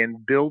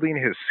Lincoln building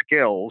his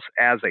skills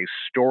as a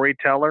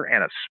storyteller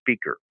and a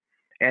speaker.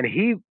 And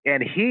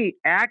he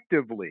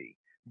actively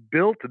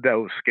built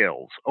those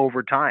skills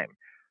over time.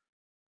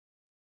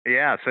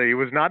 Yeah, so he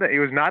was not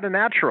a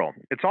natural.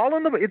 It's all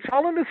in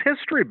this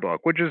history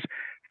book, which is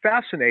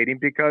fascinating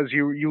because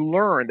you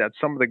learn that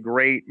some of the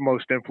great,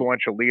 most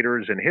influential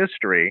leaders in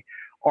history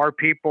are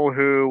people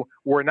who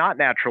were not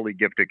naturally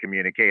gifted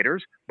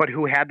communicators, but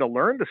who had to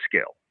learn the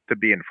skill to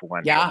be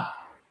influential. Yeah,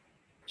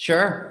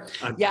 sure.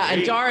 Yeah,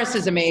 and Doris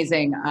is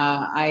amazing.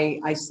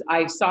 I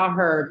saw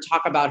her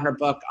talk about her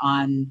book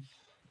on,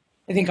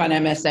 I think, on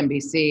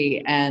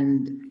MSNBC,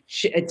 and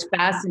it's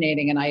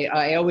fascinating. And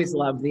I always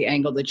love the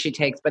angle that she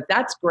takes, but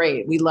that's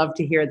great. We love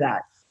to hear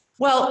that.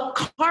 Well,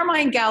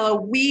 Carmine Gallo,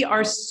 we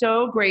are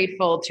so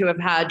grateful to have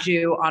had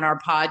you on our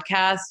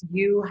podcast.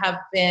 You have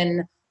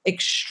been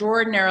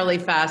extraordinarily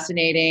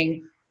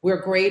fascinating.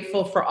 We're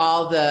grateful for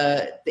all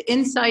the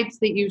insights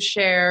that you've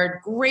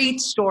shared,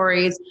 great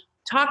stories.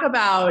 Talk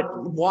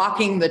about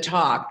walking the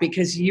talk,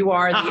 because you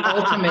are the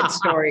ultimate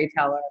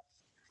storyteller.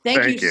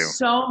 Thank you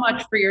so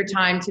much for your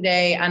time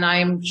today. And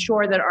I'm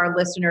sure that our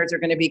listeners are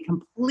going to be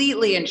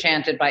completely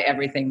enchanted by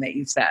everything that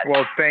you said.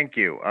 Well, thank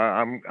you.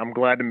 I'm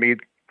glad to meet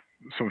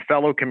some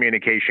fellow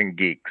communication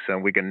geeks,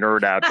 and we can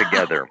nerd out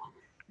together.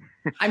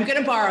 I'm going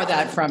to borrow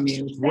that from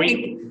you.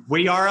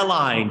 We are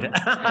aligned.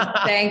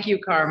 Thank you,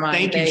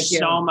 Carmine. Thank you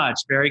so much.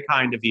 Very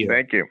kind of you.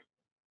 Thank you.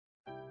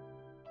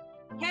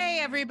 Hey,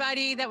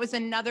 everybody. That was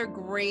another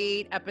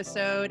great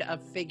episode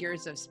of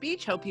Figures of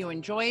Speech. Hope you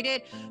enjoyed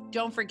it.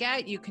 Don't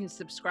forget, you can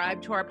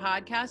subscribe to our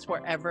podcast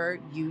wherever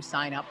you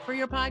sign up for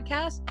your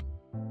podcast.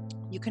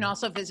 You can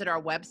also visit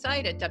our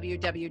website at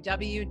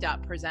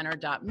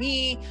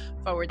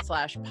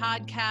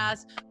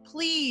www.presenter.me/podcast.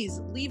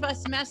 Please leave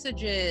us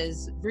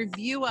messages,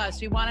 review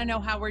us. We want to know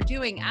how we're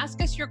doing.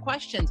 Ask us your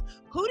questions.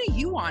 Who do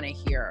you want to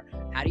hear?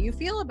 How do you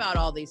feel about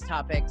all these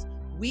topics?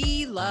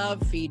 We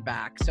love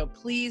feedback. So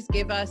please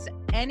give us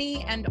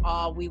any and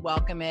all. We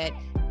welcome it.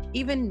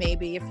 Even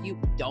maybe if you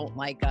don't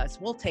like us,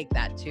 we'll take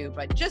that too.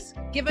 But just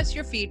give us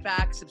your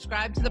feedback,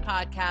 subscribe to the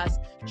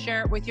podcast,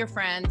 share it with your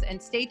friends,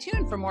 and stay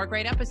tuned for more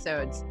great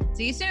episodes.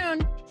 See you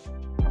soon.